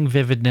appalling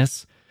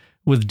vividness,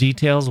 with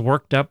details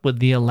worked up with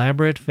the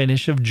elaborate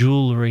finish of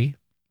jewelry,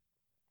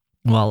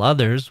 while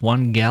others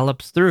one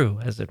gallops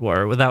through, as it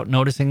were, without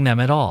noticing them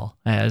at all,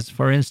 as,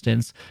 for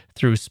instance,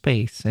 through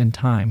space and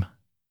time.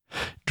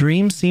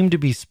 Dreams seem to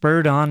be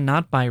spurred on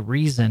not by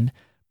reason,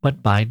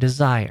 but by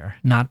desire,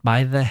 not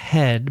by the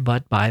head,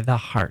 but by the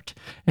heart.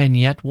 And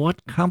yet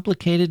what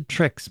complicated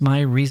tricks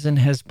my reason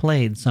has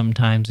played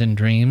sometimes in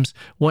dreams,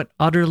 what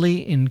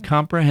utterly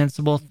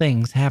incomprehensible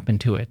things happen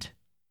to it.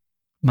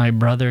 My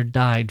brother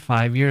died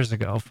 5 years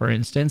ago, for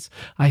instance.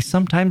 I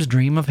sometimes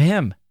dream of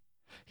him.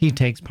 He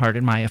takes part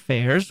in my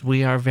affairs.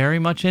 We are very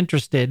much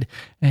interested,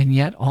 and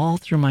yet all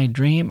through my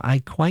dream I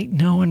quite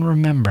know and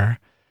remember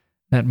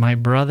that my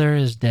brother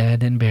is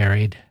dead and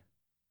buried.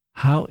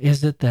 How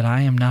is it that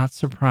I am not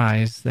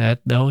surprised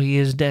that, though he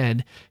is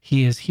dead,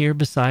 he is here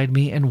beside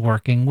me and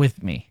working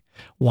with me?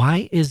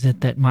 Why is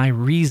it that my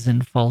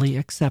reason fully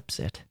accepts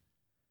it?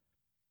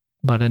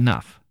 But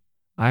enough.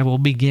 I will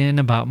begin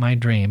about my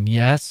dream.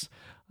 Yes,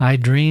 I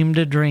dreamed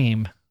a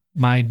dream.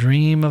 My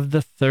dream of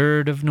the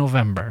 3rd of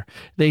November.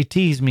 They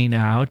tease me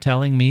now,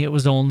 telling me it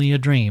was only a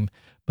dream.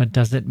 But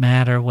does it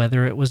matter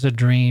whether it was a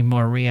dream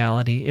or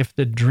reality if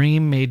the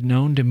dream made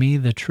known to me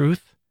the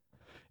truth?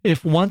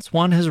 If once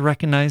one has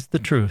recognized the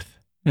truth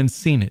and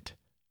seen it,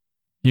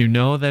 you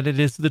know that it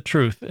is the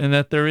truth and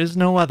that there is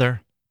no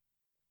other,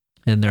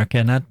 and there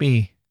cannot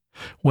be,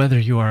 whether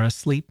you are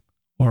asleep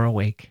or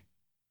awake.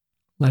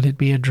 Let it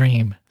be a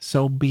dream,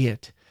 so be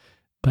it.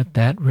 But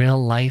that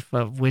real life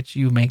of which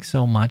you make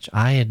so much,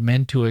 I had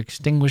meant to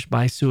extinguish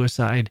by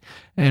suicide.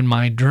 And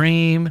my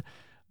dream,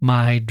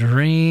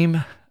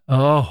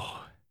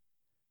 oh,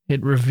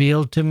 it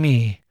revealed to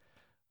me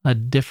a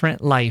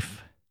different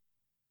life,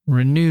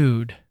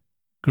 renewed,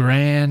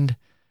 grand,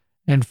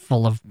 and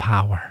full of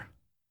power.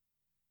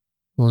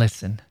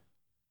 Listen.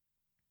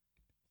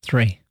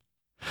 3.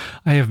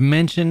 I have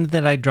mentioned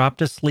that I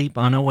dropped asleep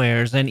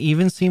unawares and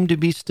even seemed to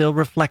be still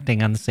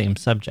reflecting on the same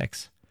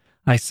subjects.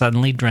 I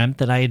suddenly dreamt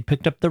that I had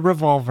picked up the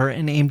revolver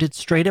and aimed it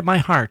straight at my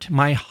heart,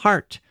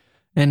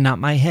 and not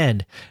my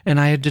head, and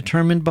I had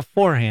determined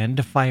beforehand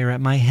to fire at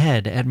my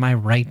head, at my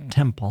right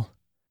temple.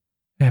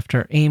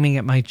 After aiming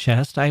at my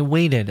chest, I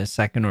waited a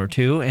second or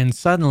two, and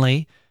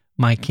suddenly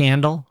my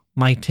candle,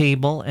 my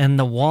table, and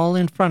the wall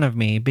in front of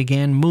me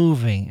began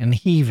moving and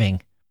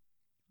heaving.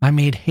 I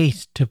made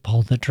haste to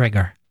pull the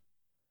trigger.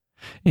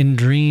 In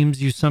dreams,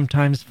 you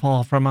sometimes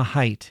fall from a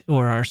height,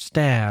 or are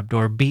stabbed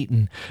or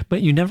beaten,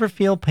 but you never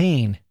feel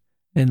pain,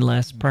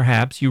 unless,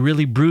 perhaps, you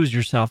really bruise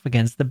yourself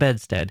against the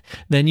bedstead.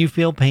 Then you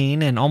feel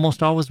pain and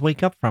almost always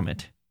wake up from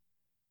it.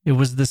 It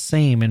was the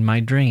same in my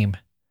dream.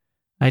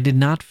 I did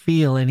not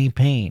feel any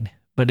pain,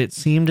 but it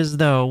seemed as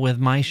though, with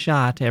my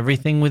shot,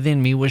 everything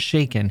within me was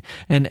shaken,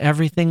 and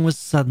everything was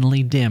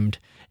suddenly dimmed,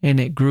 and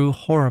it grew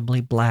horribly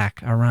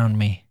black around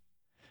me.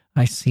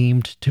 I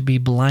seemed to be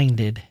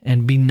blinded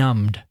and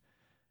benumbed,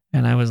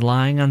 and I was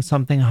lying on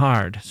something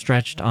hard,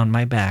 stretched on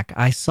my back.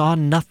 I saw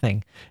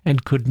nothing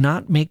and could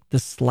not make the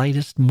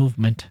slightest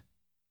movement.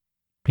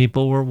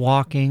 People were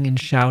walking and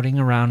shouting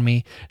around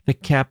me. The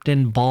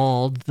captain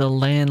bawled, the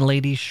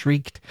landlady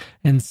shrieked,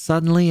 and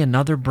suddenly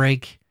another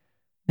break,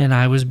 and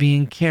I was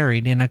being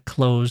carried in a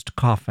closed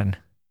coffin.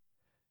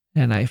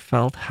 And I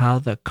felt how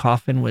the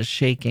coffin was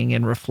shaking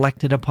and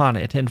reflected upon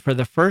it, and for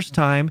the first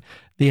time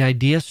the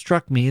idea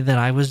struck me that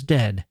I was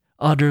dead.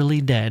 Utterly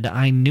dead.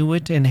 I knew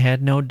it and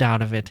had no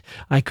doubt of it.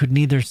 I could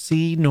neither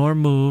see nor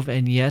move,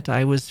 and yet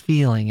I was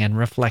feeling and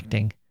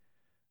reflecting.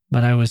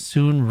 But I was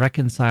soon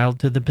reconciled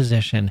to the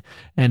position,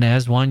 and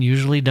as one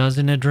usually does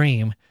in a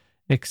dream,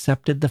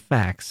 accepted the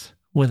facts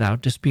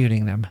without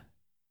disputing them.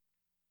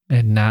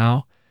 And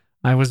now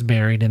I was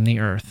buried in the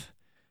earth.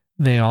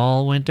 They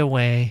all went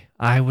away.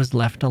 I was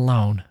left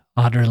alone,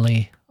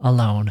 utterly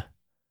alone.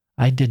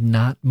 I did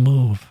not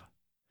move.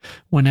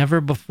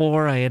 Whenever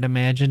before I had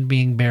imagined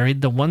being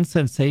buried, the one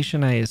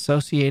sensation I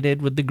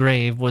associated with the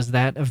grave was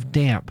that of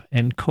damp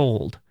and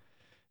cold.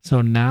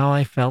 So now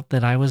I felt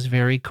that I was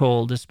very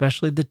cold,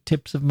 especially the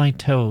tips of my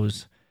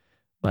toes,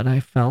 but I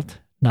felt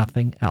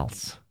nothing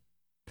else.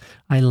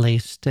 I lay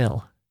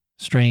still.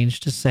 Strange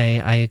to say,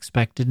 I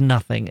expected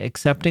nothing,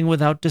 accepting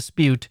without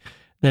dispute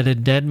that a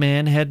dead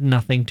man had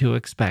nothing to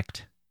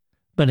expect.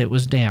 But it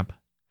was damp.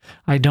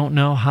 I don't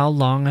know how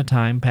long a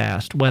time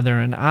passed, whether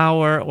an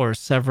hour or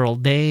several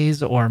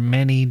days or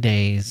many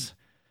days.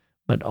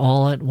 But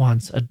all at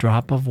once a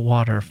drop of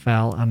water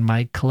fell on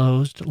my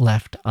closed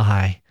left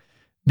eye,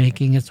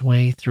 making its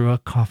way through a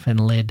coffin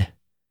lid.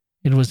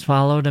 It was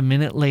followed a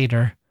minute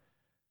later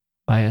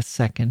by a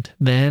second,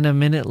 then a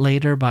minute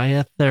later by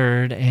a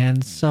third,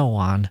 and so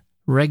on,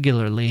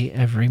 regularly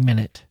every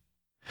minute.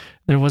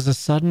 There was a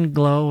sudden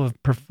glow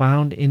of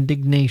profound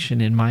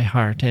indignation in my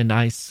heart, and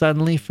I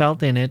suddenly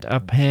felt in it a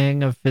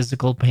pang of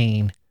physical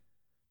pain.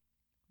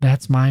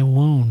 That's my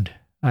wound,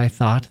 I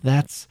thought.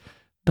 That's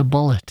the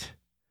bullet.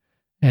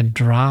 And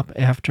drop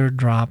after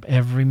drop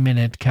every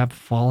minute kept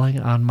falling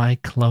on my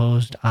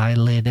closed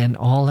eyelid, and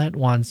all at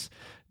once,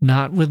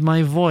 not with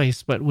my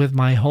voice, but with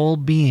my whole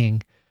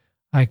being,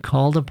 I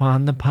called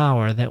upon the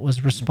power that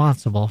was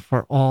responsible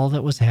for all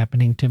that was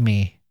happening to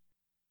me.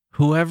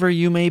 Whoever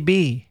you may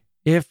be,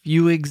 if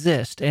you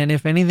exist, and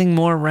if anything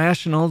more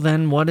rational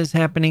than what is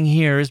happening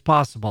here is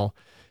possible,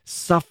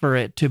 suffer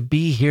it to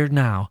be here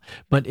now.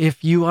 But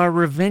if you are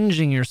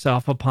revenging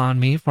yourself upon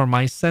me for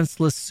my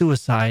senseless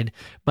suicide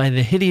by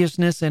the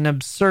hideousness and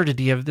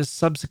absurdity of this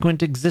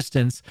subsequent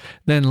existence,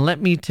 then let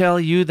me tell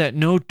you that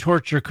no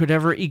torture could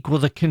ever equal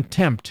the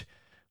contempt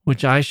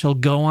which I shall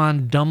go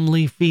on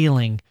dumbly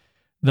feeling,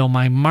 though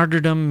my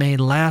martyrdom may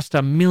last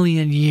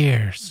 1,000,000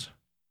 years.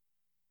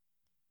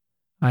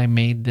 I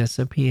made this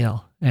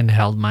appeal and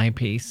held my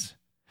peace.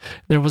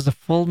 There was a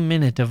full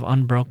minute of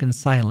unbroken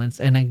silence,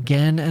 and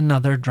again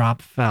another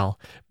drop fell,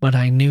 but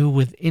I knew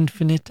with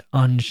infinite,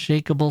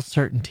 unshakable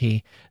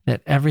certainty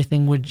that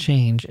everything would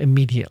change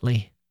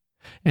immediately.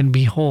 And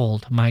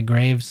behold, my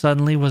grave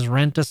suddenly was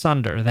rent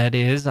asunder. That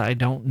is, I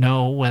don't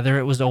know whether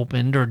it was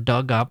opened or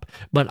dug up,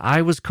 but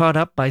I was caught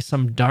up by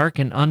some dark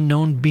and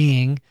unknown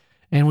being,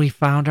 and we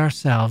found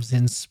ourselves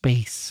in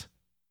space.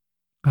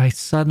 I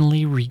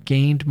suddenly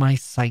regained my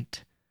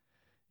sight.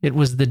 It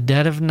was the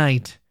dead of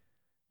night,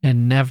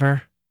 and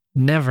never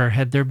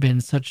had there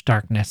been such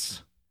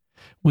darkness.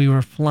 We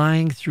were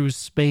flying through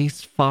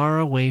space far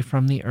away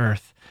from the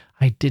earth.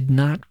 I did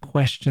not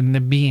question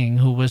the being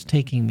who was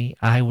taking me.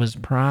 I was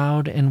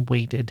proud and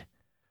waited.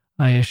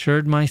 I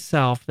assured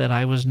myself that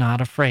I was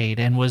not afraid,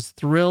 and was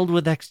thrilled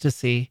with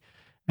ecstasy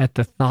at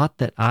the thought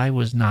that I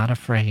was not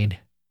afraid.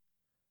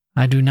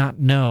 I do not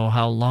know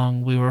how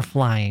long we were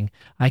flying.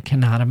 I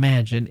cannot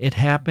imagine. It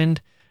happened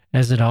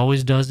as it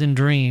always does in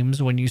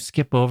dreams when you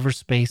skip over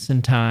space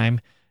and time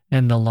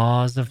and the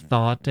laws of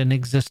thought and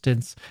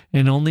existence,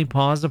 and only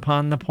pause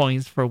upon the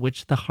points for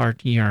which the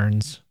heart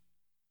yearns.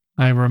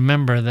 I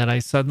remember that I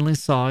suddenly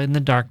saw in the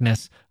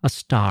darkness a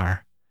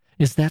star.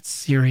 "Is that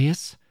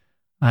serious?"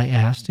 I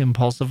asked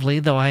impulsively,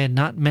 though I had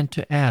not meant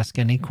to ask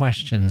any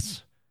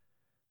questions.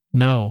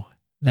 "No,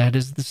 that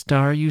is the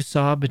star you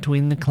saw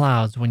between the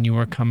clouds when you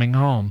were coming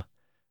home,"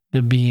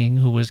 the being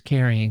who was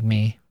carrying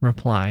me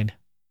replied.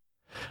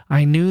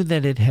 I knew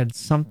that it had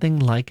something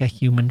like a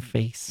human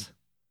face.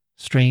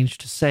 Strange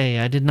to say,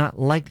 I did not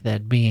like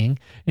that being.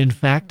 In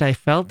fact, I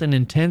felt an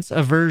intense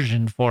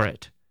aversion for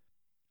it.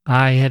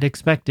 I had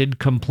expected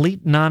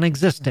complete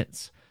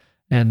non-existence,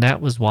 and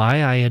that was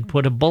why I had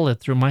put a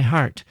bullet through my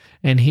heart.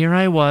 And here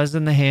I was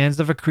in the hands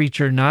of a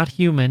creature not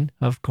human,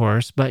 of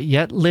course, but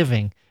yet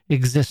living,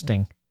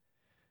 existing.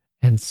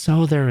 And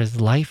so there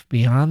is life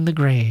beyond the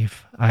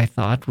grave, I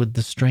thought with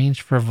the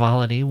strange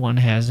frivolity one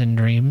has in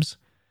dreams.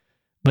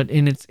 But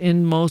in its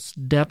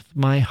inmost depth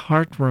my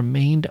heart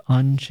remained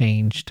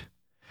unchanged.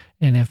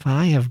 And if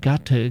I have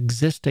got to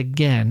exist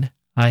again,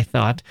 I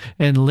thought,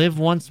 and live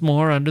once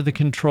more under the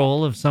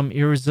control of some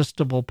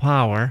irresistible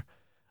power,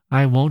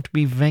 I won't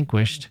be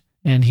vanquished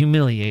and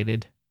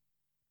humiliated.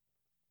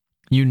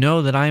 "You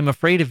know that I am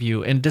afraid of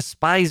you and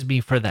despise me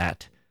for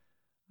that,"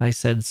 I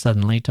said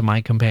suddenly to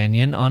my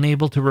companion,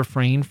 unable to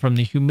refrain from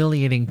the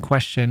humiliating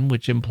question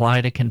which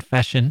implied a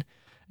confession,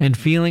 and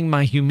feeling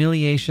my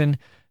humiliation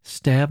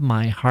stab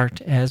my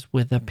heart as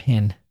with a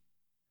pin.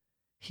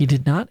 He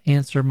did not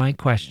answer my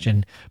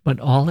question, but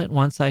all at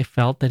once I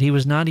felt that he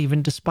was not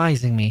even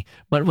despising me,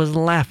 but was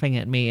laughing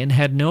at me and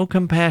had no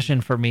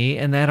compassion for me,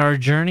 and that our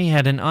journey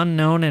had an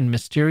unknown and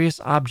mysterious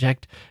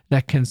object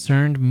that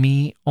concerned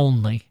me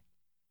only.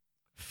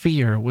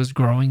 Fear was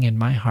growing in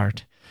my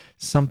heart.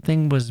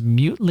 Something was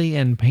mutely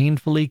and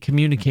painfully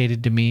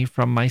communicated to me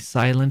from my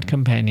silent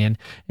companion,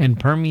 and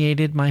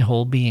permeated my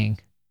whole being.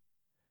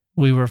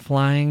 We were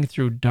flying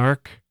through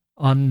dark,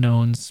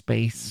 unknown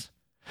space.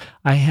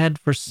 I had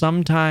for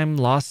some time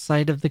lost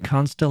sight of the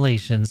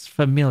constellations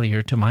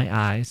familiar to my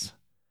eyes.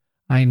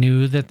 I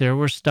knew that there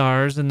were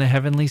stars in the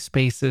heavenly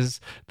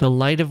spaces, the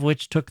light of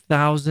which took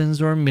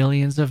thousands or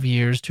millions of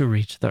years to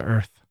reach the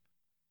earth.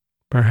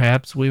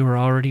 Perhaps we were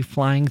already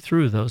flying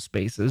through those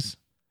spaces.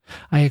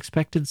 I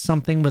expected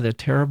something with a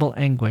terrible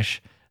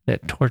anguish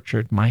that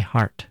tortured my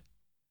heart.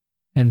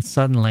 And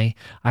suddenly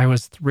I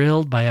was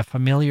thrilled by a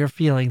familiar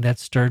feeling that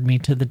stirred me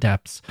to the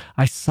depths.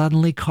 I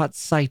suddenly caught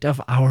sight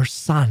of our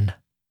sun.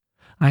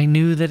 I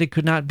knew that it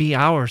could not be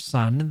our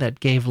sun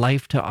that gave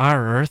life to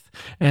our earth,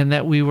 and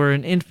that we were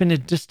an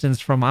infinite distance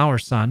from our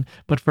sun,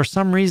 but for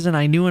some reason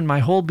I knew in my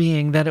whole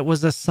being that it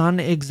was a sun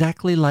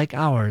exactly like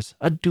ours,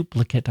 a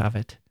duplicate of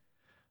it.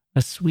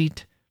 A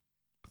sweet,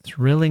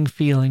 thrilling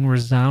feeling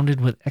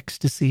resounded with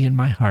ecstasy in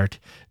my heart.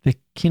 The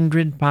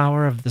kindred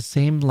power of the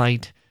same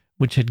light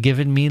which had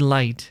given me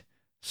light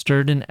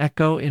stirred an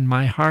echo in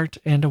my heart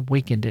and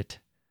awakened it,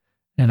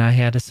 and I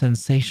had a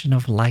sensation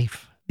of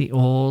life, the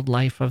old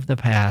life of the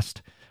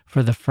past,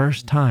 for the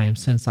first time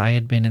since I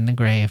had been in the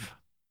grave.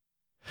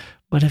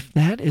 "But if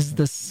that is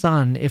the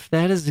sun, if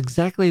that is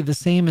exactly the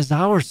same as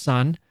our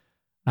sun,"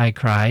 I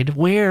cried,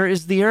 "where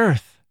is the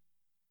earth?"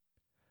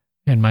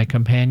 And my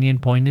companion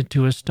pointed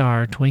to a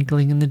star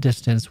twinkling in the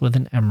distance with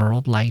an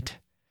emerald light.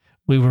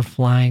 We were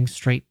flying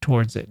straight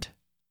towards it.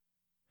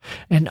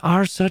 And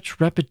are such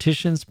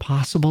repetitions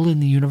possible in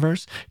the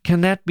universe?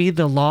 Can that be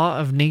the law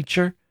of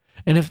nature?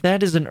 And if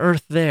that is an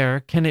earth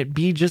there, can it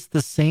be just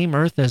the same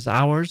earth as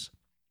ours?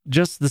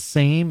 Just the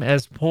same,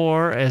 as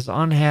poor, as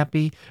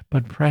unhappy,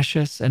 but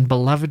precious and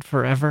beloved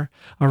forever,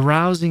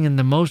 arousing in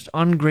the most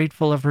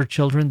ungrateful of her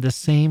children the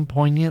same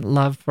poignant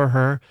love for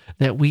her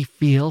that we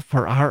feel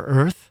for our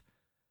earth?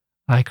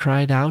 I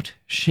cried out,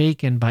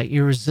 shaken by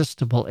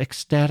irresistible,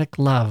 ecstatic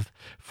love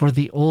for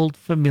the old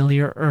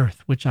familiar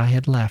earth which I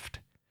had left.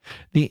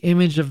 The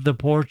image of the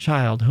poor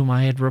child whom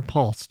I had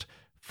repulsed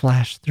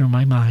flashed through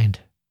my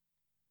mind.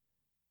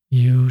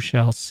 "You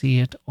shall see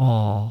it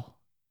all,"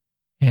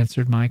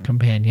 answered my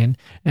companion,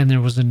 and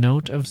there was a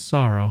note of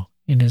sorrow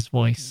in his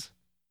voice.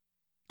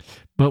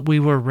 But we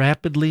were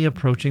rapidly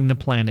approaching the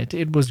planet.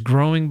 It was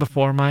growing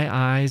before my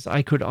eyes.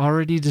 I could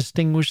already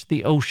distinguish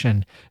the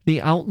ocean,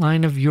 the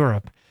outline of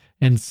Europe,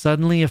 and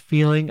suddenly a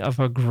feeling of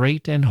a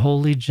great and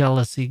holy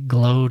jealousy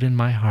glowed in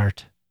my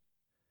heart.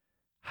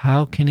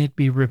 How can it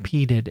be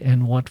repeated,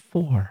 and what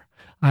for?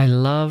 I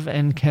love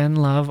and can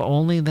love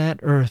only that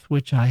earth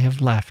which I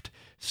have left,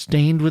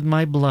 stained with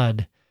my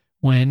blood,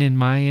 when in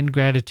my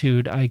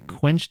ingratitude I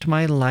quenched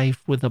my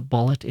life with a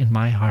bullet in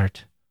my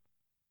heart.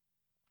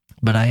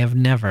 But I have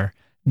never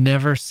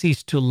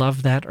ceased to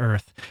love that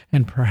earth,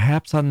 and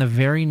perhaps on the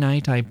very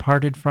night I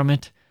parted from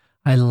it,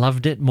 I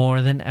loved it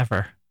more than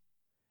ever.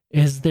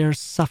 Is there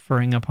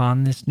suffering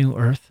upon this new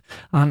earth?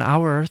 On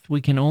our earth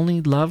we can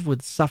only love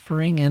with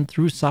suffering and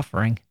through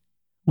suffering.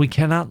 We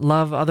cannot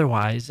love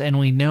otherwise, and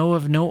we know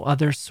of no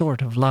other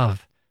sort of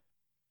love.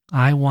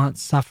 I want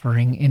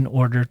suffering in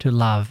order to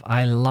love.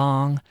 I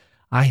long,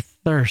 I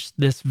thirst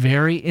this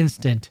very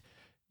instant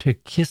to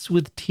kiss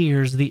with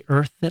tears the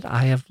earth that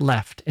I have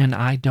left, and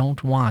I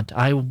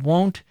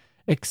won't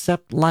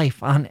accept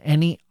life on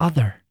any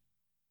other.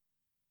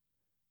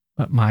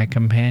 But my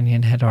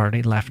companion had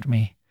already left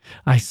me.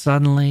 I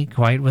suddenly,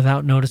 quite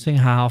without noticing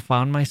how,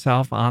 found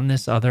myself on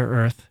this other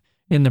earth,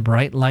 in the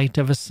bright light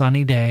of a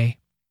sunny day,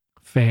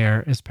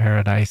 fair as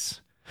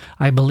paradise.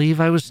 I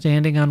believe I was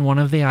standing on one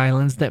of the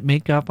islands that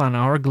make up on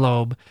our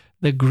globe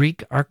the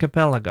Greek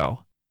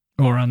archipelago,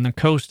 or on the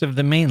coast of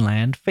the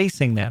mainland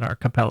facing that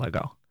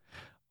archipelago.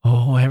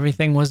 Oh,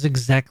 everything was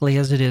exactly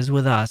as it is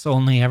with us,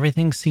 only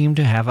everything seemed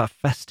to have a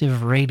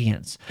festive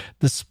radiance,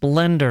 the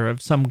splendor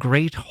of some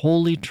great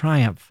holy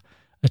triumph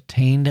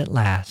attained at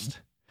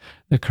last.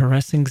 The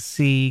caressing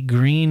sea,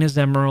 green as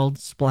emerald,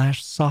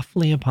 splashed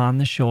softly upon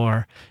the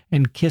shore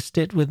and kissed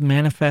it with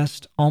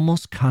manifest,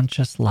 almost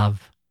conscious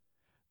love.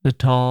 The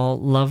tall,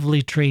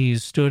 lovely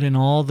trees stood in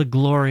all the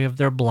glory of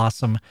their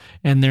blossom,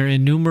 and their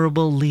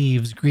innumerable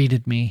leaves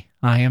greeted me,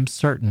 I am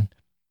certain,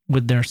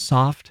 with their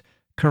soft,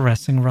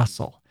 caressing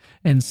rustle,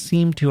 and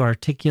seemed to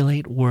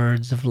articulate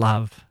words of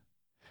love.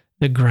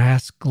 The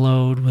grass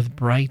glowed with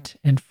bright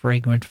and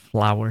fragrant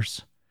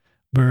flowers.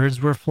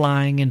 Birds were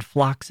flying in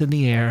flocks in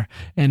the air,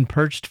 and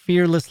perched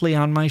fearlessly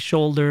on my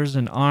shoulders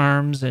and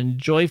arms, and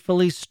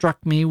joyfully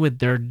struck me with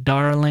their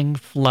darling,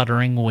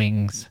 fluttering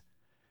wings.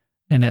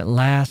 And at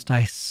last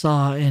I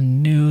saw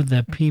and knew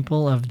the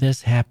people of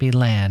this happy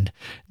land.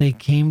 They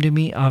came to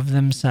me of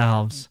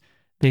themselves.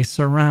 They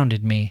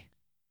surrounded me,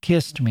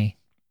 kissed me.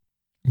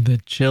 The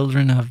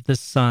children of the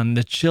sun,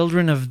 the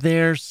children of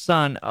their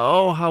sun,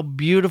 oh, how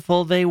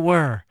beautiful they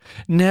were!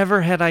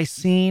 Never had I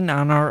seen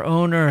on our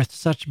own earth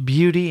such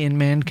beauty in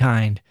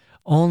mankind.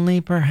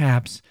 Only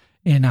perhaps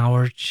in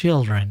our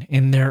children,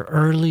 in their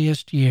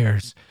earliest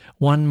years,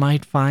 one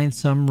might find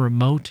some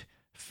remote,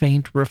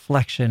 faint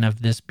reflection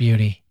of this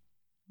beauty.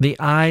 The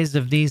eyes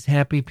of these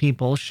happy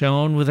people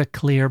shone with a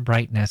clear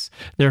brightness.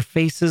 Their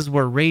faces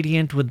were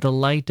radiant with the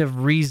light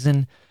of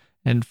reason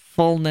and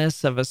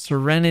fullness of a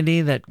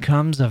serenity that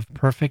comes of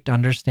perfect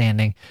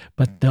understanding.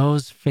 But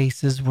those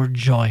faces were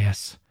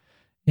joyous.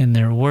 In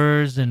their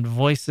words and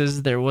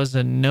voices there was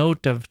a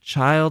note of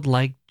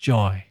childlike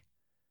joy.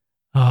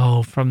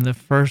 Oh, from the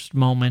first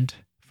moment,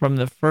 from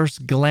the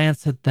first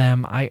glance at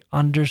them, I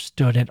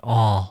understood it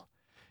all.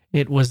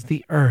 It was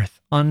the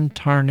earth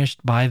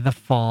untarnished by the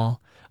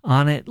fall.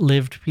 On it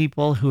lived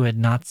people who had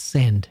not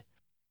sinned.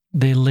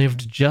 They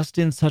lived just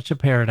in such a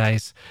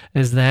paradise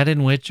as that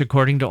in which,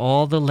 according to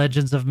all the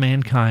legends of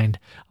mankind,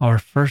 our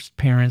first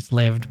parents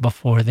lived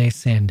before they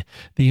sinned.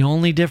 The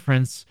only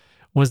difference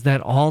was that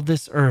all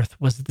this earth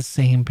was the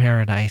same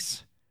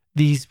paradise.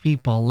 These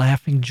people,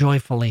 laughing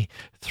joyfully,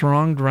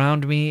 thronged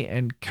round me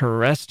and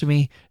caressed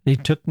me. They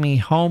took me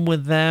home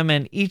with them,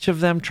 and each of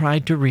them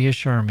tried to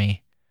reassure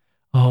me.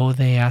 Oh,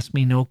 they asked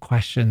me no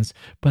questions,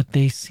 but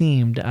they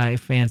seemed, I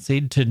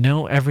fancied, to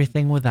know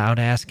everything without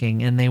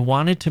asking, and they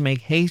wanted to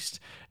make haste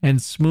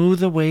and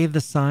smooth away the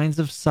signs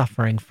of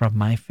suffering from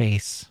my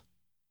face.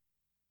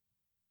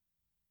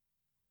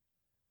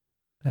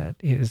 That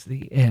is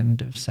the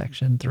end of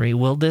section 3.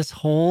 Will this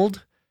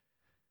hold?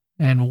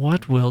 And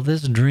what will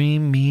this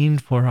dream mean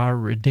for our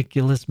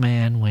ridiculous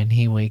man when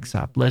he wakes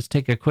up? Let's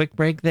take a quick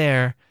break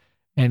there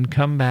and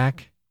come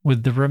back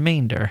with the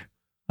remainder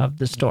of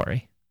the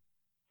story.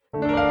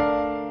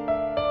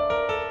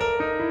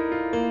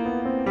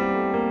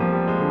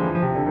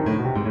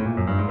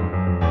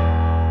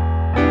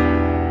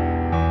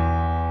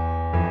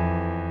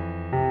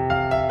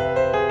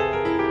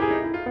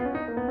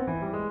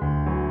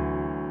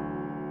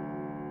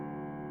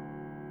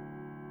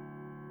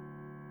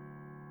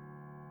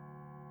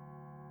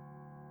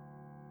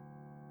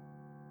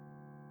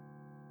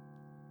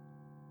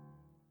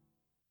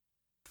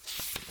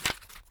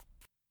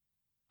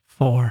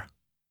 Four.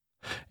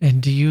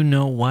 And do you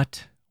know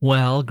what?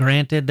 Well,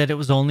 granted that it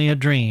was only a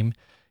dream,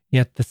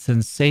 yet the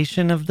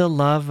sensation of the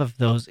love of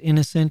those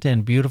innocent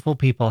and beautiful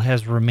people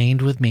has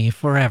remained with me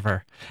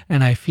forever,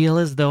 and I feel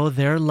as though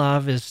their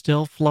love is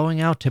still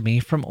flowing out to me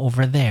from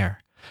over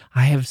there.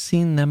 I have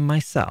seen them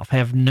myself,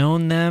 have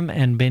known them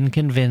and been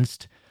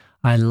convinced.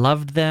 I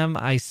loved them,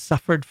 I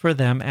suffered for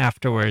them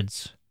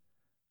afterwards.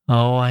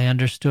 Oh, I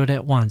understood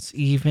at once,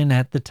 even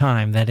at the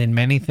time, that in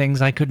many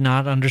things I could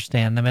not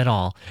understand them at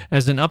all.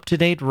 As an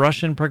up-to-date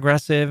Russian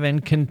progressive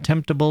and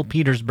contemptible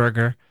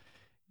Petersburger,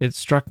 it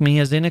struck me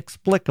as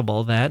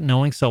inexplicable that,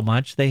 knowing so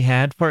much, they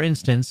had, for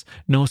instance,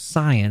 no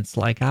science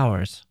like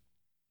ours.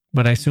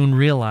 But I soon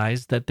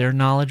realized that their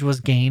knowledge was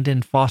gained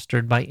and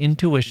fostered by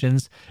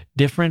intuitions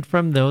different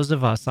from those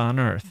of us on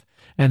earth,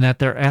 and that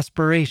their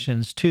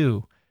aspirations,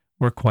 too,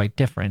 were quite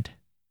different.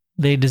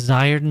 They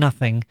desired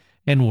nothing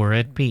and were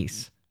at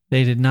peace.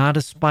 They did not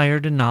aspire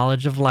to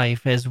knowledge of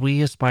life as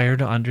we aspire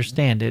to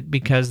understand it,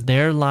 because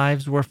their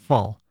lives were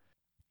full.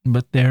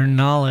 But their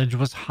knowledge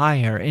was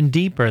higher and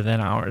deeper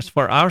than ours,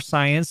 for our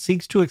science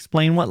seeks to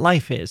explain what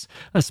life is,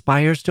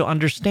 aspires to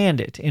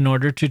understand it in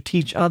order to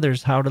teach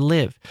others how to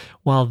live,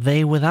 while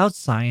they, without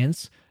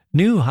science,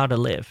 knew how to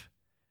live.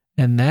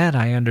 And that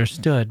I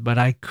understood, but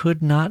I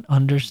could not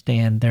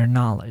understand their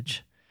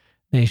knowledge.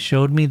 They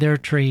showed me their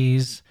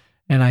trees,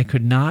 and I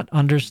could not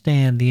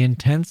understand the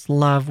intense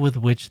love with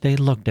which they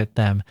looked at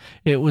them.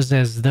 It was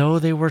as though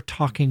they were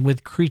talking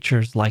with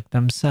creatures like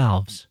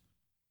themselves.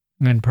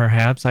 And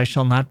perhaps I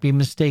shall not be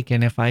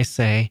mistaken if I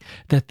say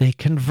that they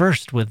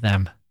conversed with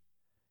them.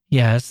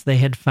 Yes, they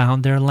had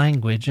found their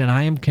language, and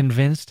I am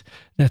convinced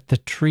that the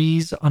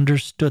trees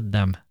understood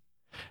them.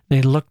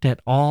 They looked at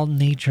all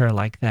nature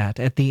like that,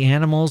 at the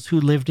animals who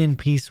lived in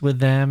peace with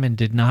them and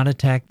did not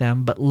attack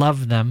them, but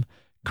loved them,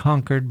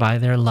 conquered by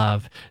their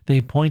love.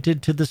 They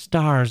pointed to the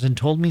stars and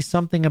told me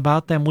something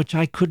about them which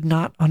I could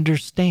not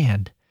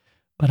understand.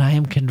 But I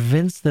am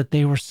convinced that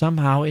they were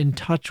somehow in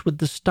touch with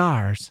the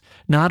stars,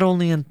 not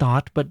only in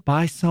thought, but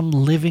by some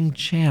living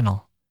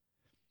channel.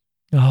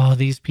 Oh,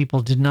 these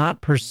people did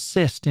not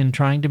persist in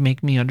trying to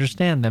make me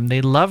understand them.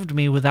 They loved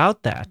me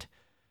without that.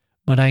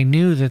 But I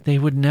knew that they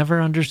would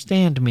never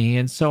understand me,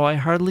 and so I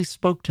hardly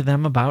spoke to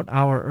them about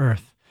our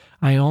earth.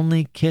 I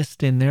only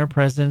kissed in their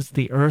presence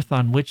the earth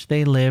on which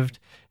they lived,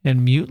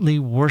 and mutely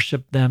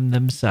worshipped them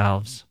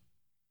themselves.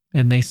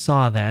 And they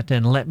saw that,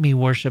 and let me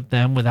worship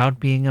them without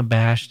being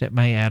abashed at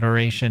my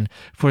adoration,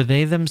 for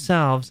they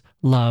themselves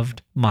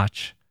loved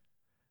much.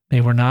 They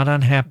were not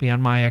unhappy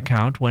on my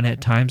account when at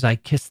times I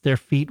kissed their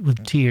feet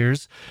with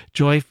tears,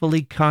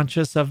 joyfully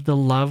conscious of the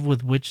love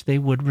with which they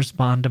would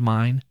respond to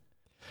mine.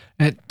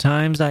 At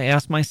times I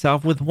asked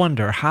myself with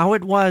wonder how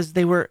it was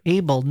they were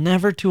able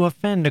never to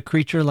offend a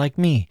creature like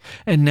me,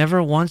 and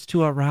never once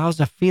to arouse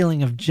a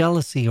feeling of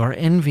jealousy or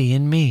envy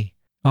in me.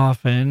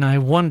 Often I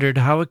wondered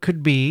how it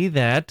could be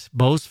that,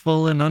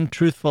 boastful and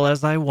untruthful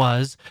as I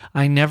was,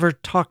 I never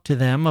talked to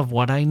them of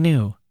what I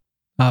knew,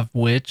 of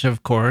which,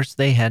 of course,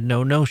 they had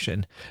no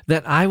notion,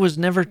 that I was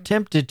never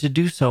tempted to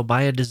do so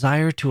by a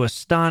desire to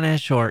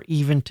astonish or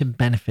even to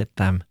benefit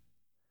them.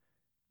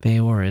 They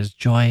were as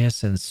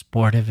joyous and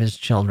sportive as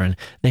children.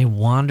 They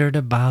wandered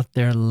about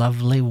their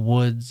lovely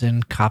woods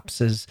and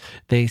copses.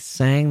 They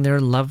sang their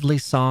lovely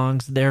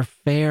songs. Their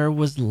fare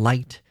was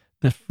light,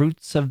 the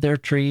fruits of their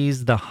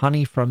trees, the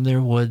honey from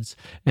their woods,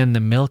 and the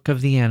milk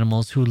of the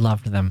animals who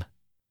loved them.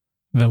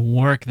 The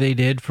work they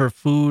did for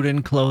food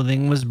and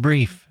clothing was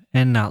brief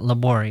and not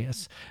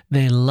laborious.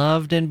 They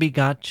loved and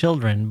begot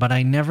children, but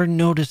I never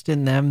noticed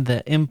in them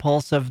the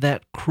impulse of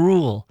that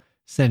cruel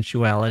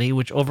sensuality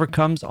which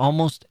overcomes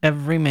almost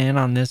every man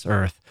on this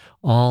earth,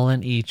 all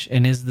and each,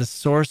 and is the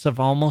source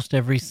of almost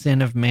every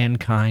sin of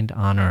mankind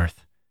on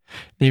earth.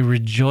 They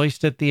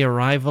rejoiced at the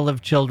arrival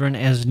of children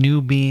as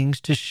new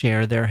beings to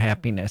share their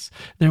happiness.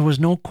 There was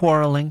no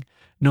quarreling,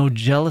 no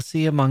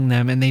jealousy among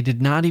them, and they did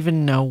not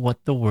even know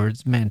what the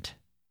words meant.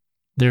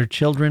 Their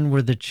children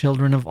were the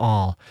children of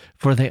all,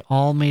 for they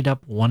all made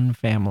up one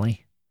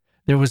family.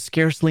 There was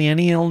scarcely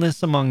any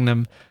illness among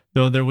them,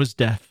 though there was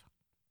death.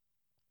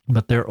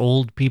 But their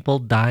old people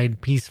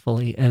died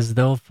peacefully, as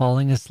though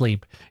falling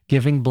asleep,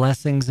 giving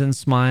blessings and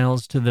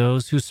smiles to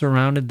those who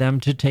surrounded them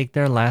to take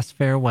their last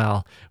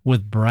farewell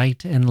with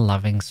bright and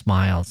loving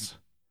smiles.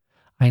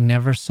 I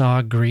never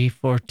saw grief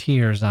or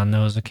tears on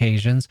those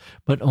occasions,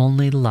 but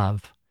only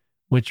love,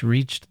 which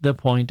reached the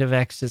point of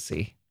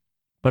ecstasy,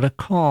 but a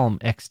calm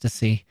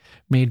ecstasy,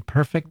 made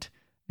perfect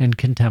and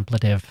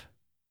contemplative.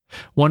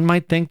 One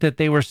might think that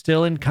they were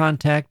still in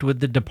contact with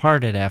the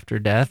departed after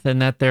death,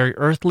 and that their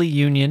earthly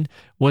union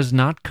was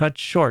not cut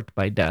short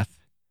by death.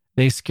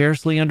 They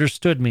scarcely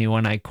understood me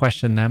when I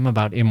questioned them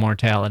about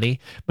immortality,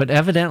 but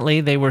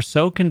evidently they were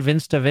so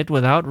convinced of it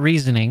without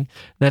reasoning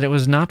that it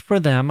was not for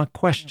them a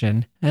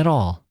question at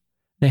all.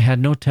 They had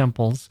no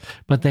temples,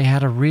 but they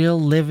had a real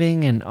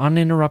living and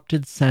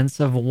uninterrupted sense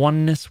of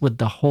oneness with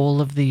the whole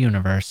of the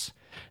universe.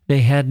 They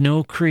had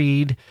no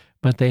creed,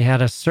 but they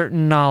had a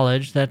certain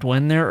knowledge that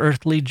when their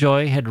earthly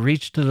joy had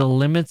reached the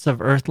limits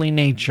of earthly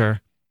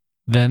nature,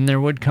 then there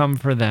would come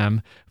for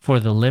them, for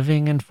the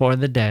living and for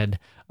the dead,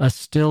 a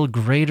still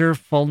greater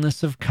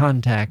fullness of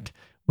contact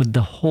with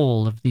the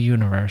whole of the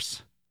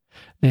universe.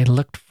 They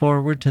looked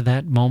forward to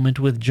that moment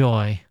with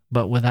joy,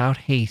 but without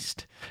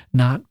haste,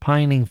 not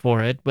pining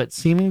for it, but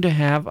seeming to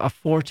have a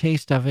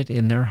foretaste of it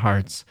in their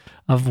hearts,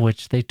 of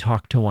which they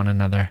talked to one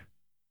another.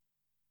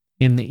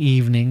 In the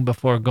evening,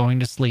 before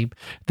going to sleep,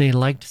 they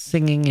liked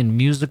singing in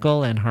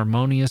musical and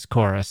harmonious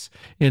chorus.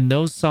 In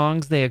those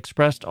songs they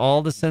expressed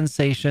all the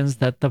sensations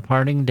that the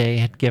parting day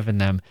had given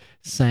them,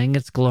 sang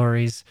its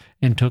glories,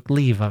 and took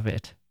leave of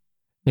it.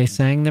 They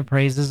sang the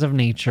praises of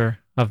nature,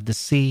 of the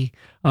sea,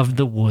 of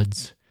the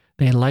woods.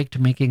 They liked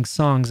making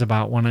songs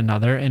about one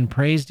another and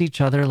praised each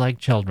other like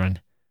children.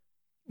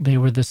 They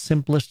were the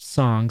simplest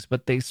songs,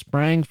 but they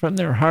sprang from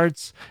their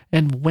hearts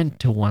and went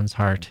to one's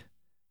heart.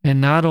 And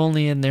not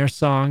only in their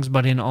songs,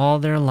 but in all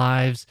their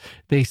lives,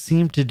 they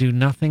seemed to do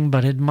nothing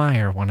but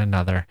admire one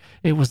another.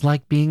 It was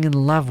like being in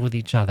love with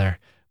each other,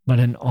 but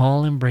an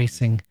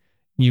all-embracing,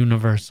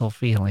 universal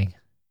feeling.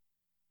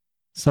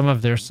 Some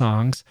of their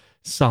songs,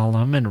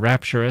 solemn and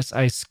rapturous,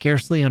 I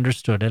scarcely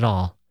understood at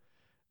all.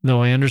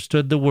 Though I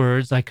understood the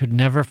words, I could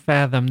never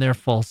fathom their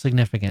full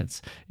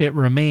significance. It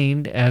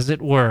remained, as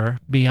it were,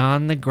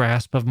 beyond the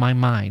grasp of my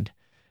mind,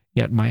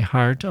 yet my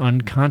heart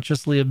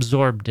unconsciously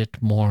absorbed it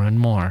more and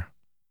more.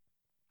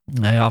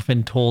 I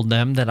often told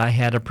them that I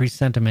had a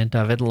presentiment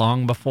of it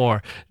long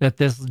before, that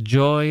this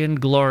joy and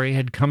glory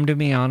had come to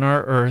me on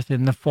our earth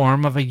in the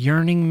form of a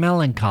yearning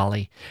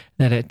melancholy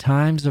that at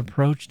times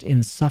approached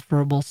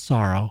insufferable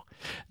sorrow,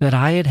 that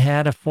I had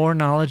had a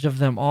foreknowledge of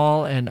them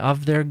all and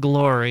of their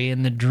glory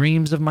in the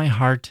dreams of my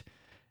heart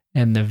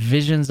and the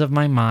visions of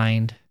my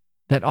mind,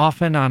 that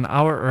often on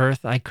our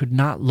earth I could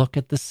not look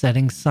at the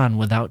setting sun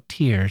without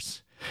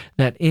tears,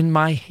 that in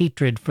my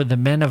hatred for the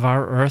men of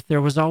our earth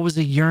there was always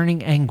a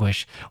yearning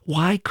anguish.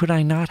 Why could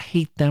I not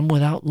hate them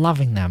without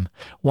loving them?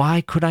 Why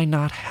could I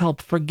not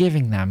help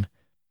forgiving them?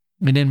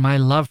 And in my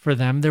love for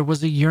them there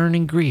was a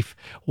yearning grief.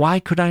 Why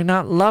could I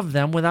not love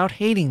them without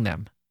hating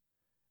them?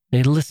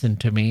 They listened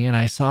to me, and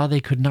I saw they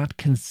could not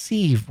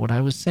conceive what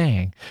I was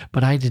saying,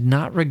 but I did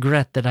not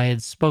regret that I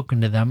had spoken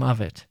to them of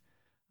it.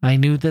 I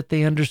knew that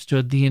they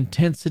understood the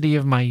intensity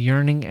of my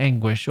yearning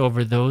anguish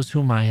over those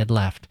whom I had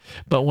left.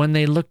 But when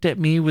they looked at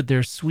me with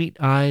their sweet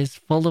eyes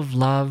full of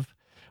love,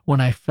 when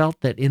I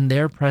felt that in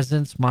their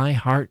presence my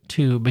heart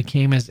too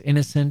became as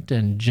innocent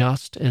and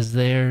just as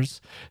theirs,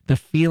 the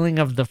feeling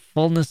of the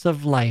fullness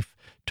of life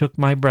took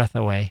my breath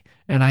away,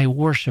 and I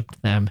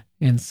worshipped them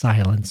in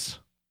silence.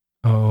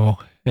 Oh,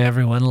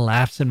 everyone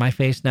laughs in my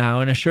face now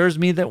and assures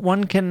me that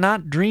one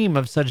cannot dream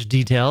of such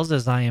details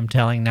as I am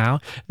telling now,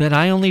 that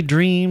I only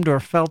dreamed or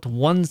felt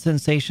one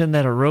sensation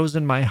that arose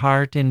in my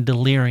heart in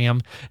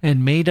delirium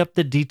and made up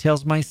the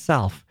details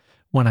myself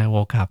when I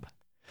woke up.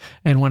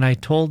 And when I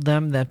told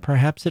them that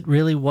perhaps it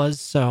really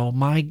was so,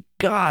 my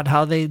God,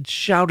 how they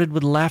shouted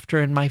with laughter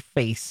in my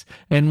face,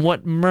 and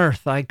what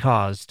mirth I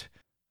caused.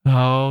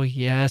 Oh,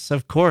 yes,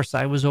 of course,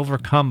 I was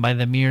overcome by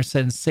the mere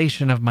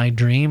sensation of my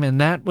dream, and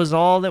that was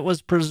all that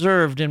was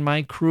preserved in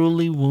my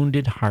cruelly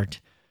wounded heart.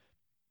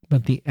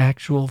 But the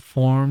actual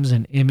forms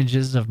and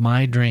images of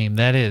my dream,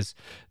 that is,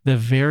 the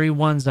very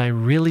ones I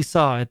really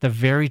saw at the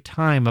very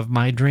time of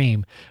my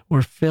dream,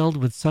 were filled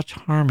with such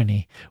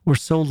harmony, were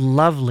so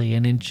lovely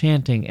and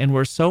enchanting, and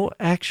were so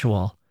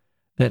actual,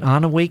 that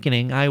on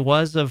awakening I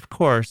was, of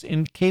course,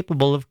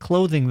 incapable of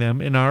clothing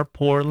them in our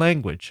poor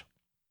language,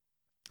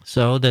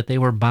 so that they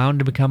were bound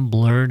to become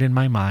blurred in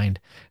my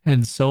mind,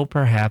 and so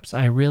perhaps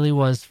I really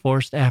was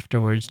forced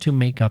afterwards to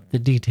make up the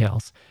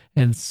details,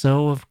 and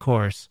so, of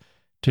course,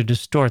 to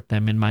distort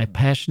them in my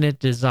passionate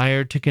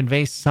desire to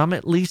convey some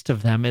at least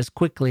of them as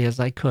quickly as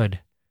I could.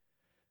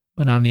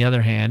 But on the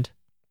other hand,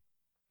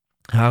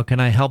 how can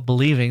I help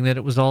believing that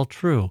it was all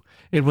true?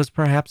 It was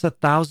perhaps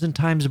 1,000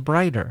 times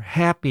brighter,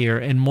 happier,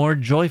 and more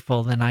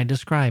joyful than I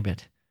describe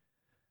it.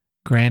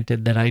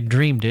 Granted that I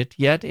dreamed it,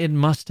 yet it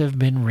must have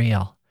been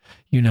real.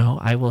 You know,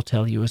 I will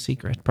tell you a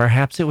secret.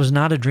 Perhaps it was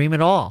not a dream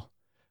at all.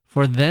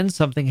 For then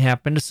something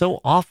happened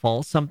so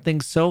awful, something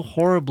so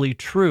horribly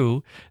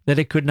true, that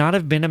it could not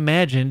have been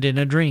imagined in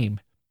a dream.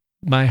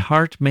 My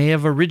heart may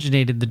have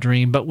originated the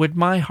dream, but would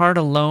my heart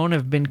alone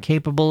have been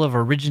capable of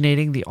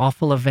originating the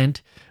awful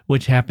event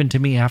which happened to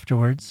me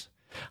afterwards?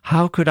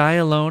 How could I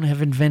alone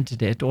have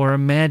invented it or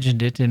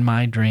imagined it in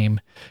my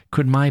dream?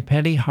 Could my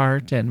petty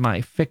heart and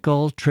my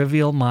fickle,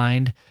 trivial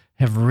mind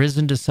have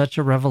risen to such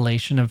a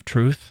revelation of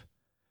truth?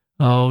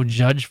 Oh,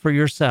 judge for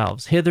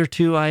yourselves.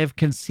 Hitherto I have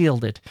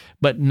concealed it,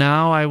 but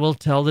now I will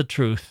tell the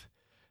truth.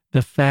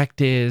 The fact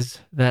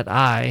is that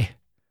I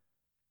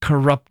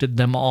corrupted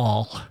them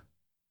all.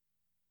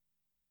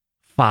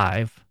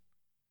 5.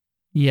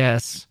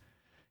 Yes,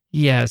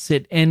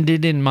 it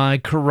ended in my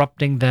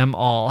corrupting them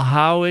all.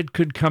 How it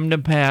could come to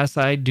pass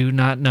I do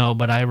not know,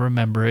 but I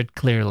remember it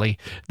clearly.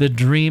 The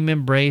dream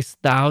embraced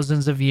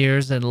thousands of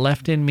years and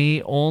left in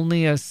me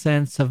only a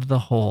sense of the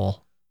whole.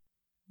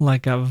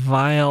 Like a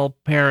vile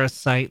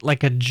parasite,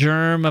 like a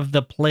germ of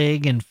the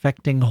plague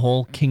infecting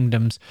whole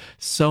kingdoms,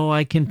 so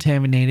I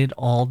contaminated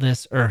all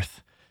this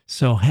earth.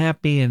 So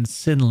happy and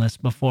sinless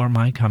before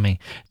my coming,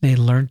 they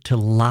learnt to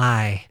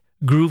lie,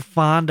 grew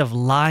fond of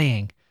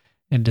lying,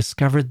 and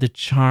discovered the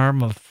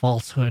charm of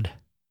falsehood.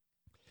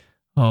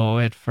 Oh,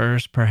 at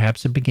first,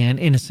 perhaps it began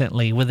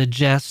innocently, with a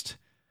jest,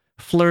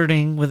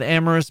 flirting, with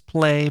amorous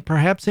play,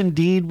 perhaps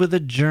indeed with a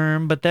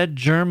germ, but that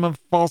germ of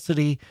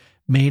falsity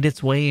made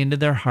its way into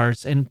their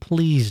hearts and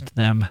pleased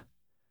them.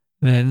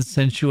 Then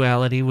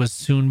sensuality was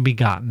soon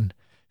begotten.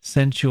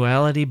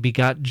 Sensuality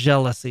begot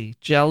jealousy,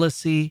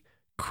 jealousy,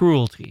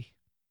 cruelty.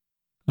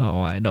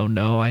 Oh, I don't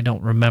know, I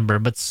don't remember,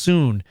 but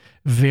soon,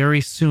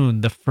 very soon,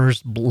 the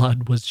first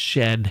blood was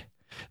shed.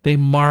 They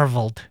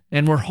marveled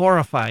and were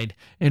horrified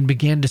and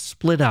began to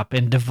split up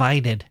and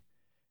divided.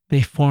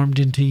 They formed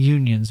into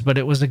unions, but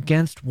it was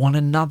against one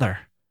another.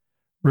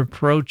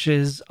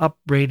 Reproaches,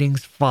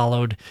 upbraidings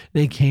followed.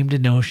 They came to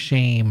know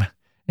shame,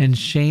 and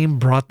shame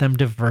brought them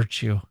to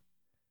virtue.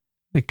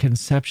 The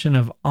conception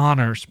of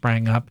honor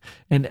sprang up,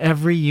 and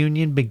every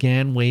union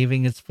began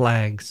waving its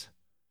flags.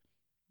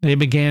 They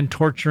began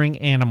torturing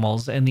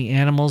animals, and the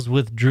animals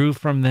withdrew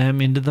from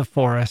them into the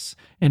forests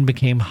and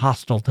became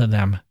hostile to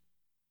them.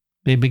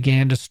 They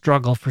began to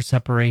struggle for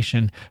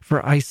separation,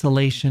 for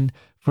isolation,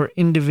 for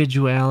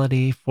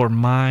individuality, for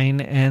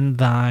mine and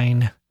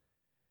thine.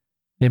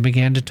 They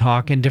began to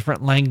talk in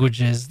different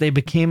languages. They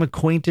became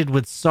acquainted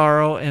with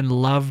sorrow and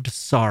loved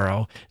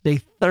sorrow. They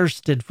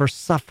thirsted for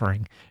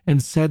suffering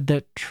and said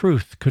that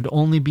truth could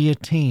only be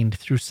attained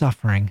through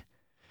suffering.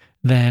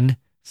 Then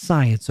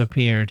science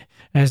appeared.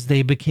 As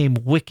they became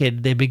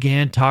wicked, they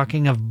began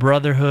talking of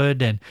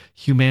brotherhood and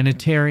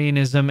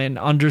humanitarianism and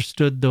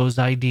understood those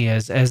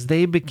ideas. As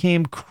they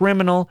became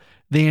criminal,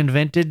 they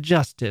invented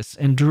justice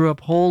and drew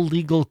up whole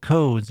legal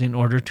codes in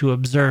order to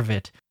observe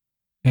it,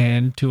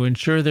 and to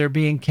ensure their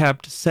being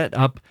kept, set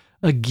up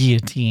a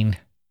guillotine.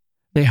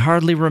 They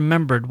hardly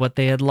remembered what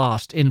they had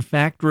lost, in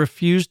fact,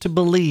 refused to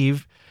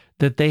believe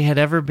that they had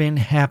ever been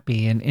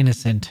happy and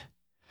innocent.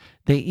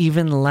 They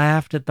even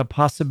laughed at the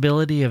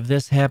possibility of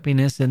this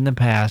happiness in the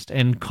past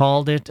and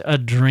called it a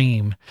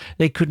dream.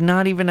 They could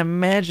not even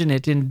imagine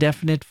it in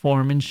definite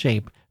form and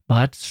shape,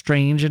 but,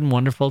 strange and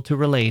wonderful to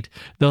relate,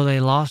 though they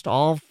lost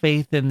all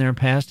faith in their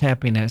past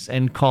happiness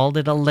and called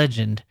it a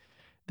legend,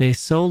 they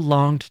so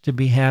longed to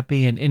be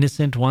happy and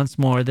innocent once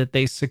more that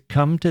they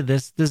succumbed to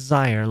this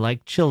desire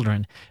like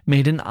children,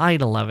 made an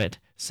idol of it,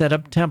 set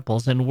up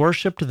temples, and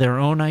worshipped their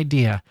own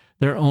idea,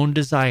 their own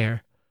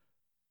desire,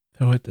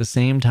 though at the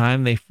same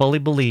time they fully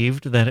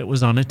believed that it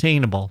was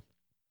unattainable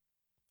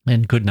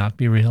and could not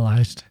be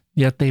realized.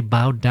 Yet they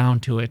bowed down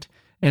to it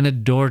and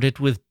adored it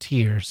with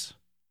tears.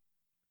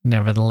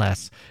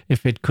 Nevertheless,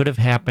 if it could have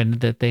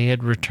happened that they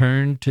had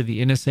returned to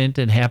the innocent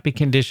and happy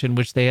condition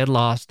which they had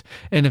lost,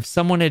 and if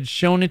someone had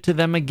shown it to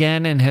them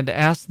again and had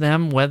asked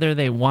them whether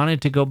they wanted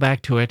to go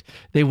back to it,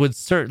 they would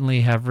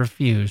certainly have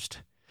refused.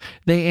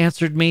 They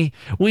answered me,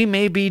 "We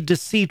may be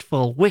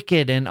deceitful,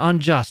 wicked, and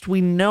unjust. We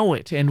know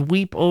it and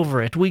weep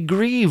over it. We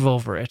grieve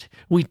over it.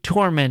 We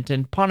torment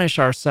and punish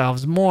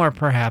ourselves more,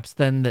 perhaps,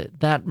 than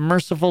that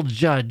merciful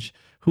judge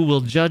who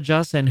will judge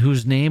us and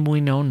whose name we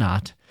know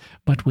not.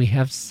 But we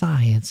have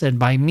science, and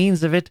by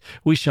means of it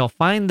we shall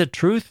find the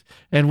truth,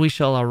 and we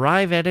shall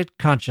arrive at it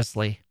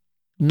consciously.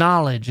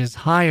 Knowledge is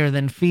higher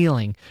than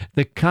feeling.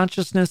 The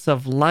consciousness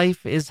of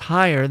life is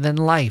higher than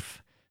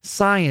life.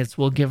 Science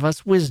will give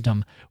us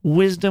wisdom.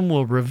 Wisdom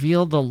will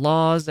reveal the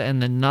laws,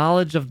 and the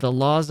knowledge of the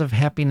laws of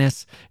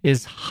happiness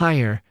is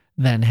higher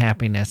than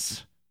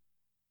happiness."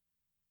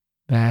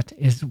 That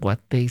is what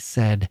they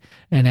said,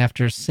 and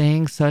after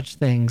saying such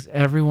things,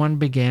 everyone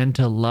began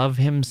to love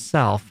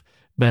himself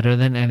better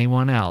than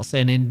anyone else,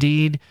 and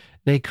indeed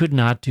they could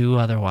not do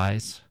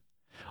otherwise.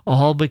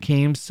 All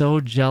became so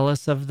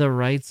jealous of the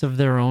rights of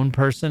their own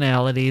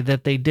personality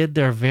that they did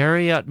their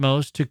very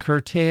utmost to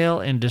curtail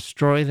and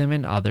destroy them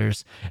in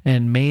others,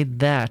 and made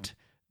that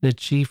the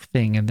chief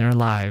thing in their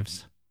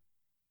lives.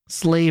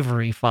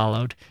 Slavery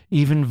followed,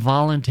 even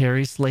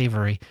voluntary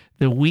slavery.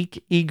 The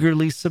weak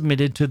eagerly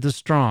submitted to the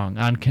strong,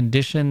 on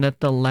condition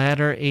that the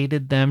latter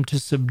aided them to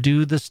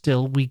subdue the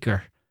still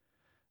weaker.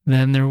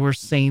 Then there were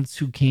saints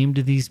who came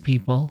to these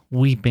people,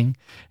 weeping,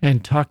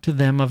 and talked to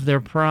them of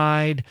their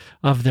pride,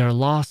 of their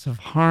loss of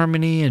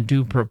harmony and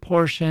due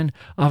proportion,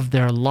 of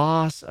their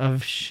loss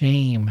of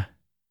shame.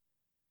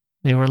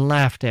 They were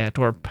laughed at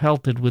or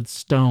pelted with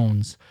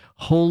stones.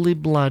 Holy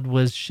blood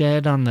was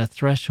shed on the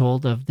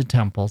threshold of the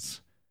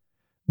temples.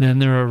 Then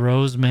there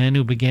arose men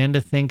who began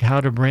to think how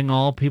to bring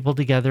all people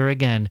together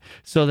again,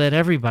 so that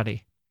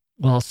everybody,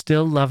 while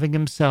still loving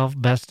himself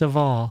best of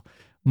all,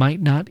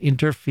 might not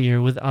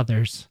interfere with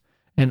others,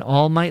 and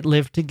all might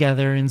live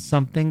together in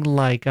something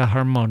like a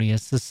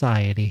harmonious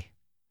society.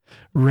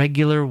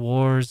 Regular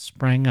wars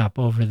sprang up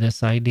over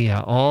this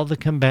idea. All the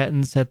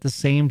combatants at the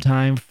same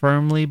time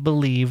firmly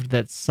believed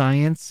that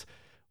science,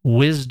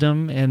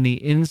 wisdom, and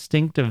the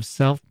instinct of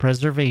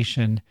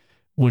self-preservation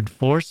would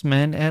force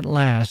men at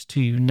last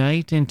to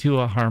unite into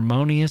a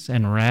harmonious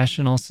and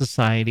rational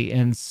society,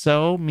 and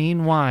so,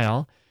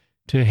 meanwhile,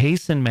 to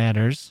hasten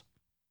matters,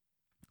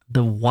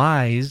 the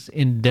wise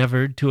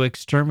endeavored to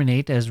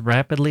exterminate as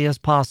rapidly as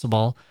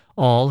possible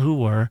all who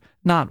were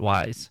not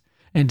wise,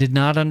 and did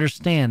not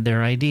understand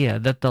their idea,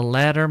 that the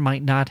latter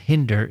might not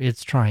hinder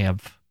its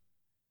triumph.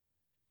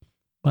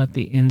 But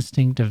the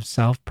instinct of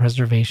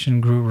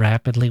self-preservation grew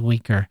rapidly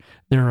weaker.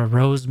 There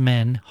arose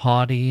men,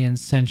 haughty and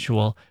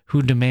sensual,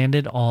 who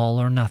demanded all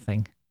or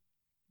nothing.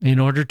 In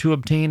order to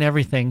obtain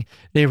everything,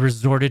 they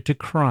resorted to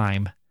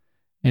crime,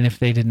 and if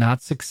they did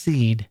not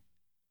succeed,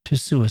 to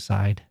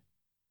suicide.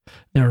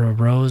 There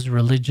arose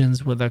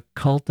religions with a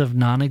cult of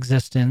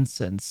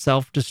non-existence and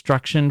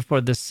self-destruction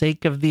for the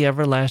sake of the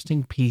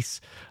everlasting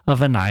peace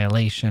of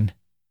annihilation.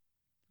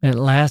 At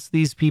last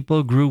these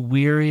people grew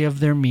weary of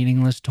their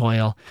meaningless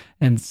toil,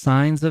 and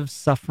signs of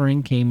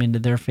suffering came into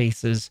their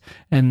faces,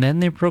 and then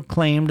they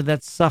proclaimed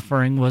that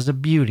suffering was a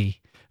beauty,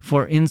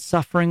 for in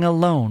suffering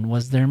alone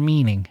was their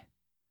meaning.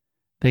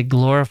 They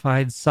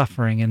glorified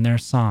suffering in their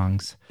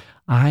songs.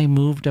 I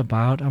moved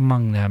about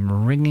among them,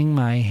 wringing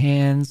my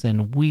hands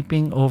and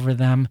weeping over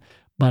them,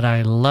 but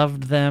I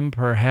loved them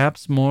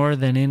perhaps more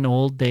than in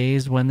old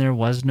days when there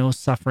was no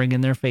suffering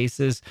in their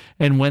faces,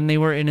 and when they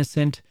were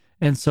innocent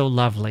and so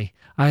lovely.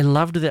 I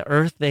loved the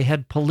earth they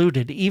had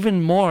polluted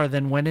even more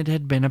than when it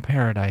had been a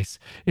paradise,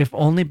 if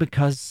only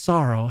because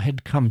sorrow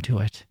had come to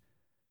it.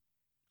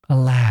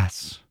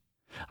 Alas,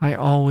 I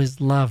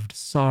always loved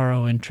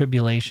sorrow and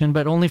tribulation,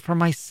 but only for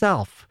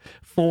myself,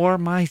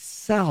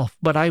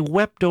 but I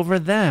wept over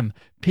them,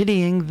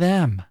 pitying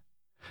them.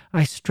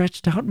 I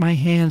stretched out my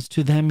hands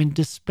to them in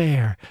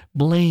despair,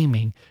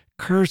 blaming,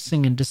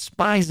 cursing, and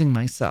despising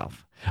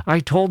myself.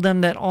 I told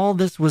them that all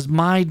this was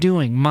my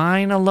doing,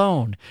 mine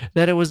alone,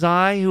 that it was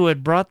I who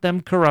had brought them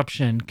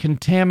corruption,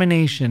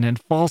 contamination, and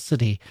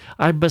falsity.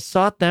 I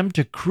besought them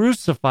to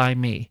crucify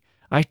me.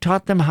 I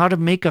taught them how to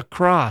make a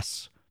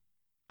cross.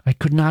 I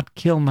could not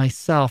kill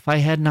myself. I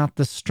had not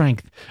the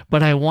strength,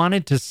 but I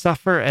wanted to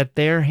suffer at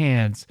their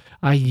hands.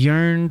 I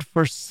yearned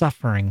for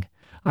suffering.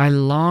 I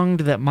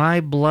longed that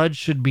my blood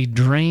should be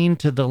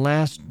drained to the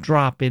last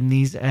drop in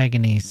these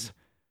agonies.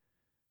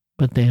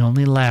 But they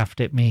only laughed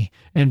at me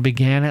and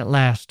began at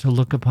last to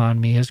look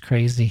upon me as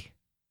crazy.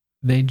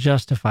 They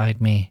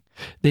justified me.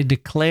 They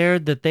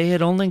declared that they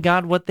had only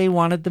got what they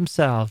wanted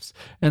themselves,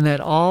 and that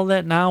all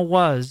that now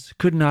was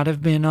could not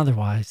have been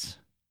otherwise.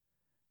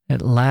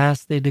 At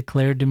last they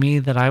declared to me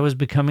that I was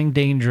becoming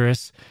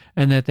dangerous,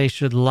 and that they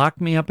should lock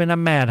me up in a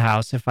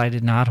madhouse if I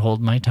did not hold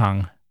my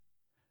tongue.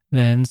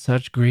 Then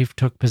such grief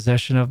took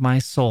possession of my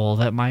soul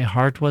that my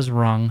heart was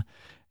wrung,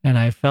 and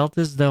I felt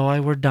as though I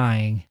were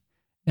dying.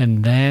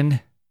 And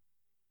then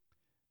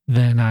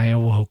I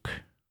awoke.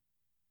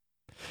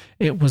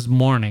 It was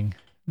morning.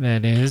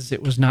 That is,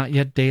 it was not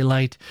yet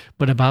daylight,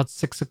 but about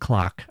 6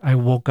 o'clock. I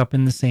woke up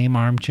in the same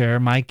armchair.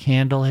 My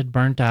candle had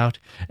burnt out.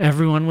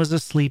 Everyone was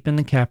asleep in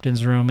the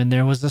captain's room, and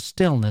there was a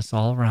stillness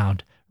all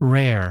round,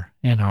 rare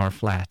in our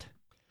flat.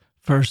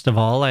 First of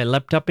all, I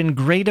leapt up in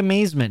great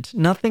amazement.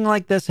 Nothing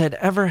like this had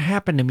ever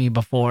happened to me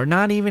before,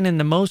 not even in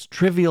the most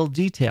trivial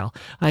detail.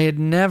 I had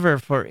never,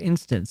 for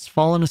instance,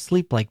 fallen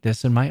asleep like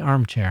this in my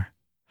armchair.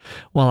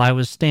 While I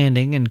was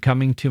standing and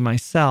coming to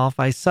myself,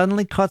 I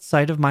suddenly caught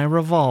sight of my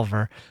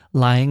revolver,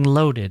 lying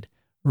loaded,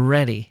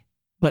 ready.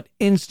 But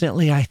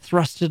instantly I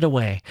thrust it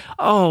away.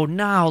 Oh,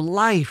 now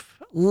life!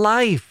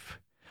 Life!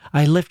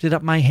 I lifted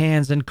up my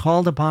hands and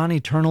called upon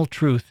eternal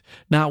truth,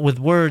 not with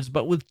words,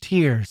 but with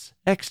tears.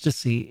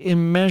 Ecstasy,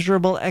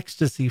 immeasurable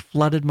ecstasy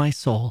flooded my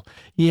soul.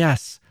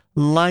 Yes,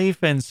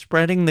 life and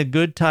spreading the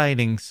good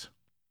tidings.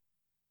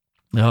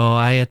 Oh,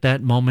 I at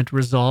that moment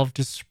resolved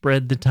to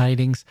spread the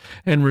tidings,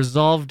 and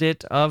resolved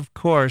it, of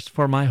course,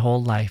 for my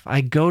whole life.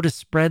 I go to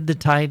spread the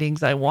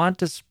tidings. I want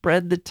to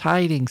spread the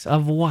tidings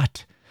of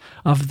what?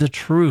 Of the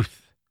truth.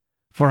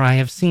 For I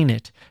have seen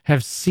it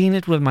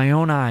with my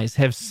own eyes,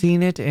 have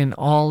seen it in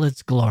all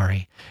its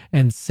glory.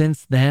 And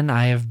since then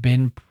I have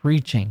been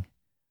preaching.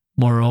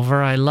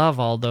 Moreover, I love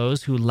all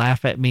those who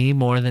laugh at me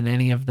more than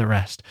any of the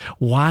rest.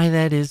 Why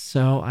that is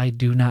so, I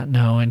do not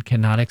know and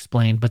cannot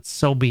explain, but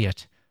so be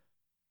it.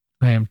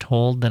 I am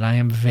told that I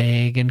am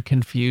vague and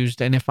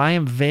confused, and if I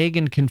am vague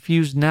and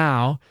confused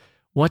now,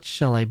 what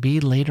shall I be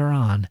later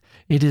on?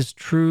 It is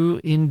true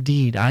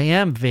indeed. I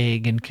am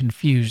vague and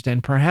confused,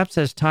 and perhaps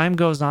as time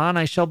goes on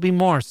I shall be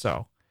more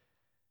so.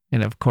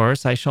 And of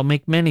course I shall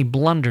make many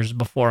blunders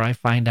before I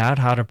find out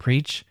how to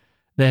preach.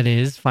 That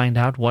is, find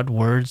out what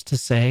words to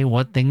say,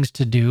 what things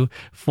to do,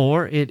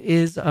 for it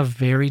is a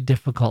very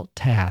difficult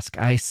task.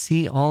 I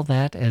see all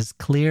that as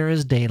clear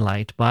as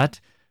daylight, but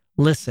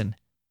listen,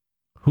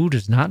 who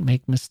does not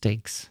make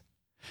mistakes?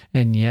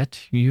 And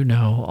yet, you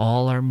know,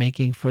 all are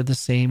making for the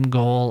same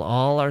goal.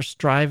 All are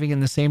striving in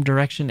the same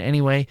direction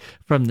anyway,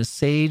 from the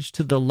sage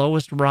to the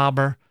lowest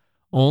robber,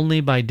 only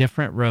by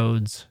different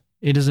roads.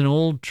 It is an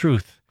old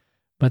truth,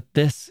 but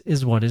this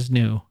is what is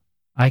new.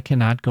 I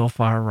cannot go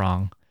far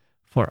wrong,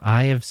 for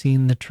I have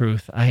seen the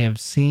truth. I have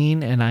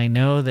seen and I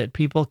know that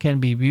people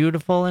can be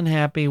beautiful and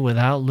happy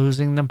without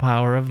losing the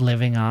power of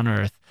living on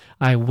earth.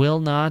 I will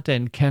not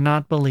and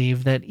cannot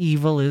believe that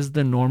evil is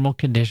the normal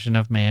condition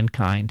of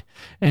mankind,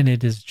 and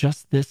it is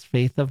just this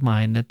faith of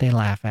mine that they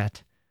laugh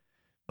at.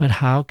 But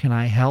how can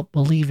I help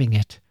believing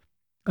it?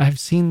 I've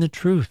seen the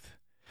truth.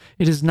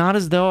 It is not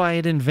as though I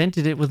had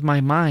invented it with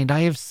my mind.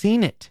 I have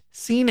seen it,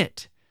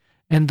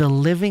 and the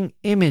living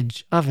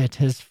image of it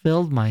has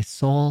filled my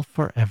soul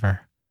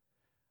forever.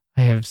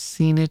 I have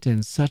seen it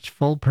in such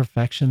full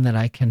perfection that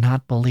I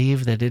cannot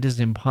believe that it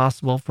is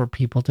impossible for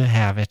people to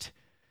have it.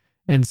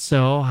 And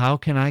so, how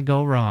can I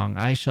go wrong?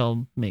 I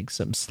shall make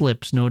some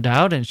slips, no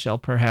doubt, and shall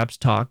perhaps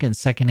talk in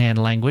second-hand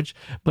language,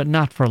 but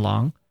not for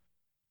long.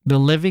 The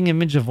living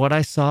image of what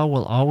I saw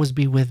will always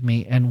be with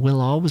me and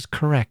will always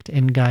correct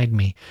and guide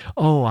me.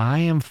 Oh, I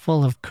am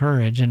full of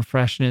courage and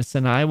freshness,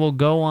 and I will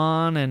go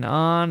on and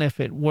on if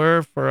it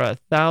were for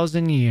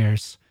 1,000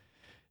 years.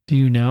 Do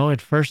you know,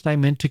 at first I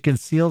meant to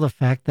conceal the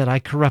fact that I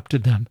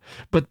corrupted them,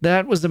 but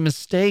that was a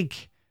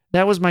mistake.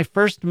 That was my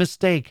first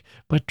mistake,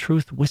 but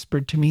truth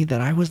whispered to me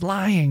that I was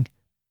lying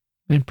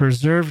and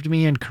preserved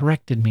me and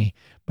corrected me.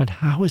 But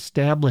how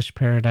establish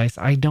paradise,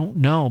 I don't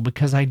know,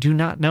 because I do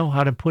not know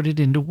how to put it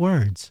into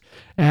words.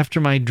 After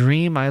my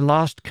dream, I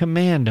lost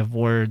command of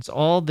words,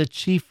 all the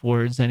chief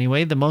words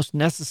anyway, the most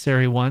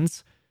necessary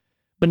ones.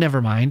 But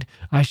never mind,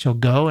 I shall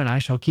go and I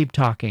shall keep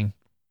talking.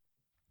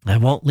 I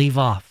won't leave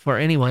off, for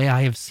anyway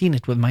I have seen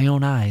it with my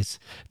own eyes,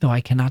 though I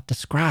cannot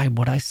describe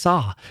what I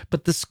saw.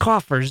 But the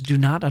scoffers do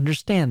not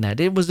understand that.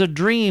 It was a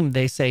dream,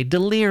 they say,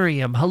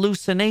 delirium,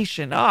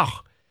 hallucination. Oh,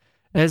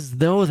 as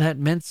though that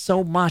meant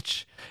so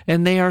much,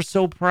 and they are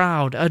so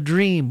proud. A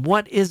dream.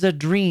 What is a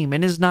dream?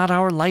 And is not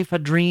our life a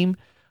dream?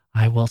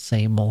 I will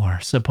say more.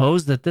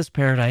 Suppose that this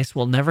paradise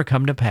will never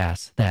come to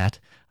pass. That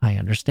I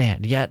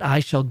understand. Yet I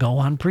shall go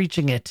on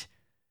preaching it.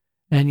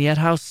 And yet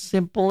how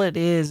simple it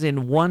is.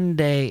 In one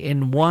day,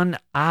 in 1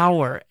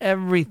 hour,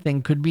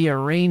 everything could be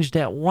arranged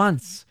at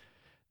once.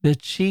 The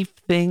chief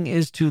thing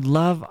is to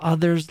love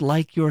others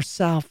like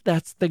yourself.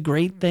 That's the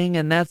great thing,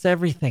 and that's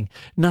everything.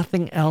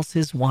 Nothing else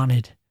is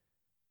wanted.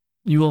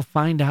 You will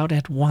find out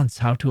at once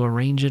how to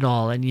arrange it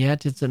all, and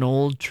yet it's an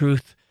old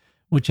truth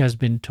which has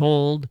been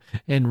told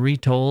and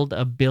retold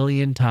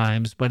 1,000,000,000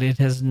 times, but it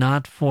has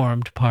not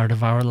formed part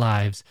of our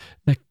lives.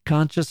 The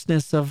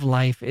consciousness of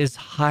life is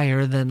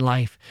higher than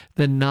life.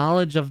 The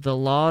knowledge of the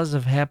laws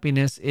of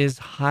happiness is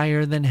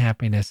higher than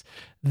happiness.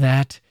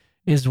 That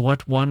is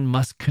what one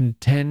must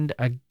contend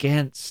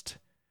against,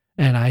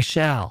 and I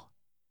shall.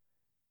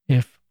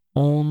 If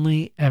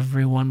only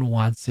everyone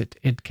wants it,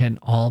 it can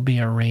all be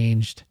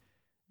arranged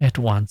at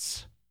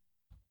once.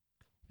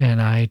 And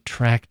I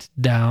tracked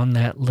down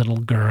that little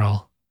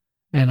girl,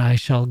 and I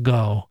shall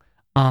go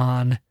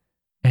on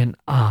and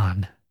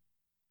on.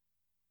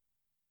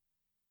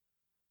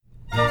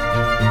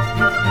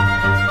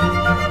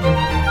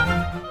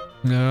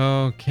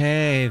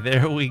 Okay,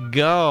 there we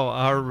go.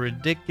 Our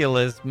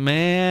ridiculous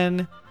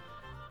man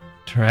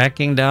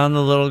tracking down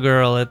the little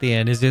girl at the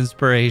end, his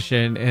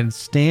inspiration, and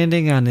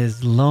standing on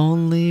his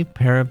lonely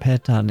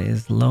parapet, on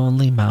his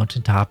lonely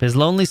mountaintop, his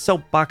lonely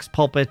soapbox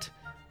pulpit,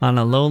 on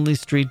a lonely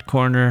street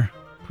corner,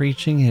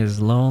 preaching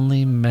his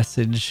lonely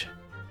message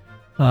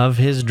of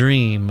his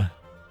dream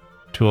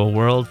to a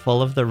world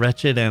full of the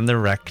wretched and the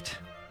wrecked,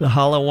 the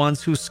hollow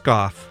ones who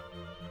scoff,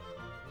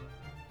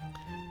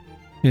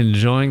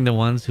 enjoying the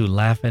ones who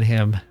laugh at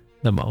him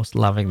the most,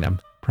 loving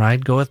them.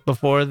 Pride goeth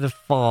before the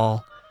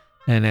fall,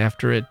 and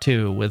after it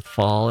too, with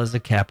fall as a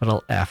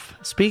capital F.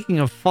 Speaking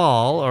of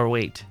fall, or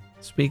wait,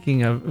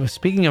 speaking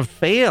of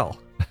fail.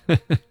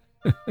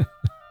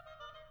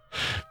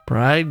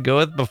 Pride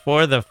goeth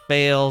before the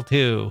fail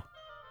too.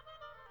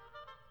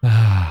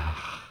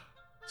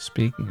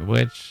 Speaking of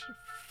which,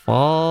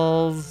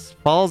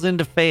 falls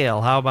into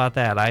fail. How about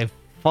that? I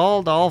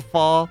failed all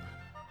fall,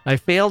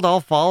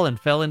 and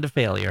fell into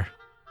failure.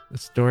 The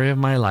story of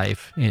my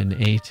life in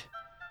 8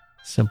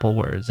 simple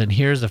words. And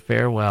here's a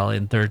farewell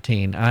in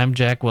 13. I'm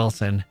Jack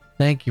Wilson.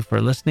 Thank you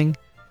for listening,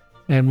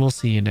 and we'll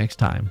see you next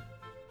time.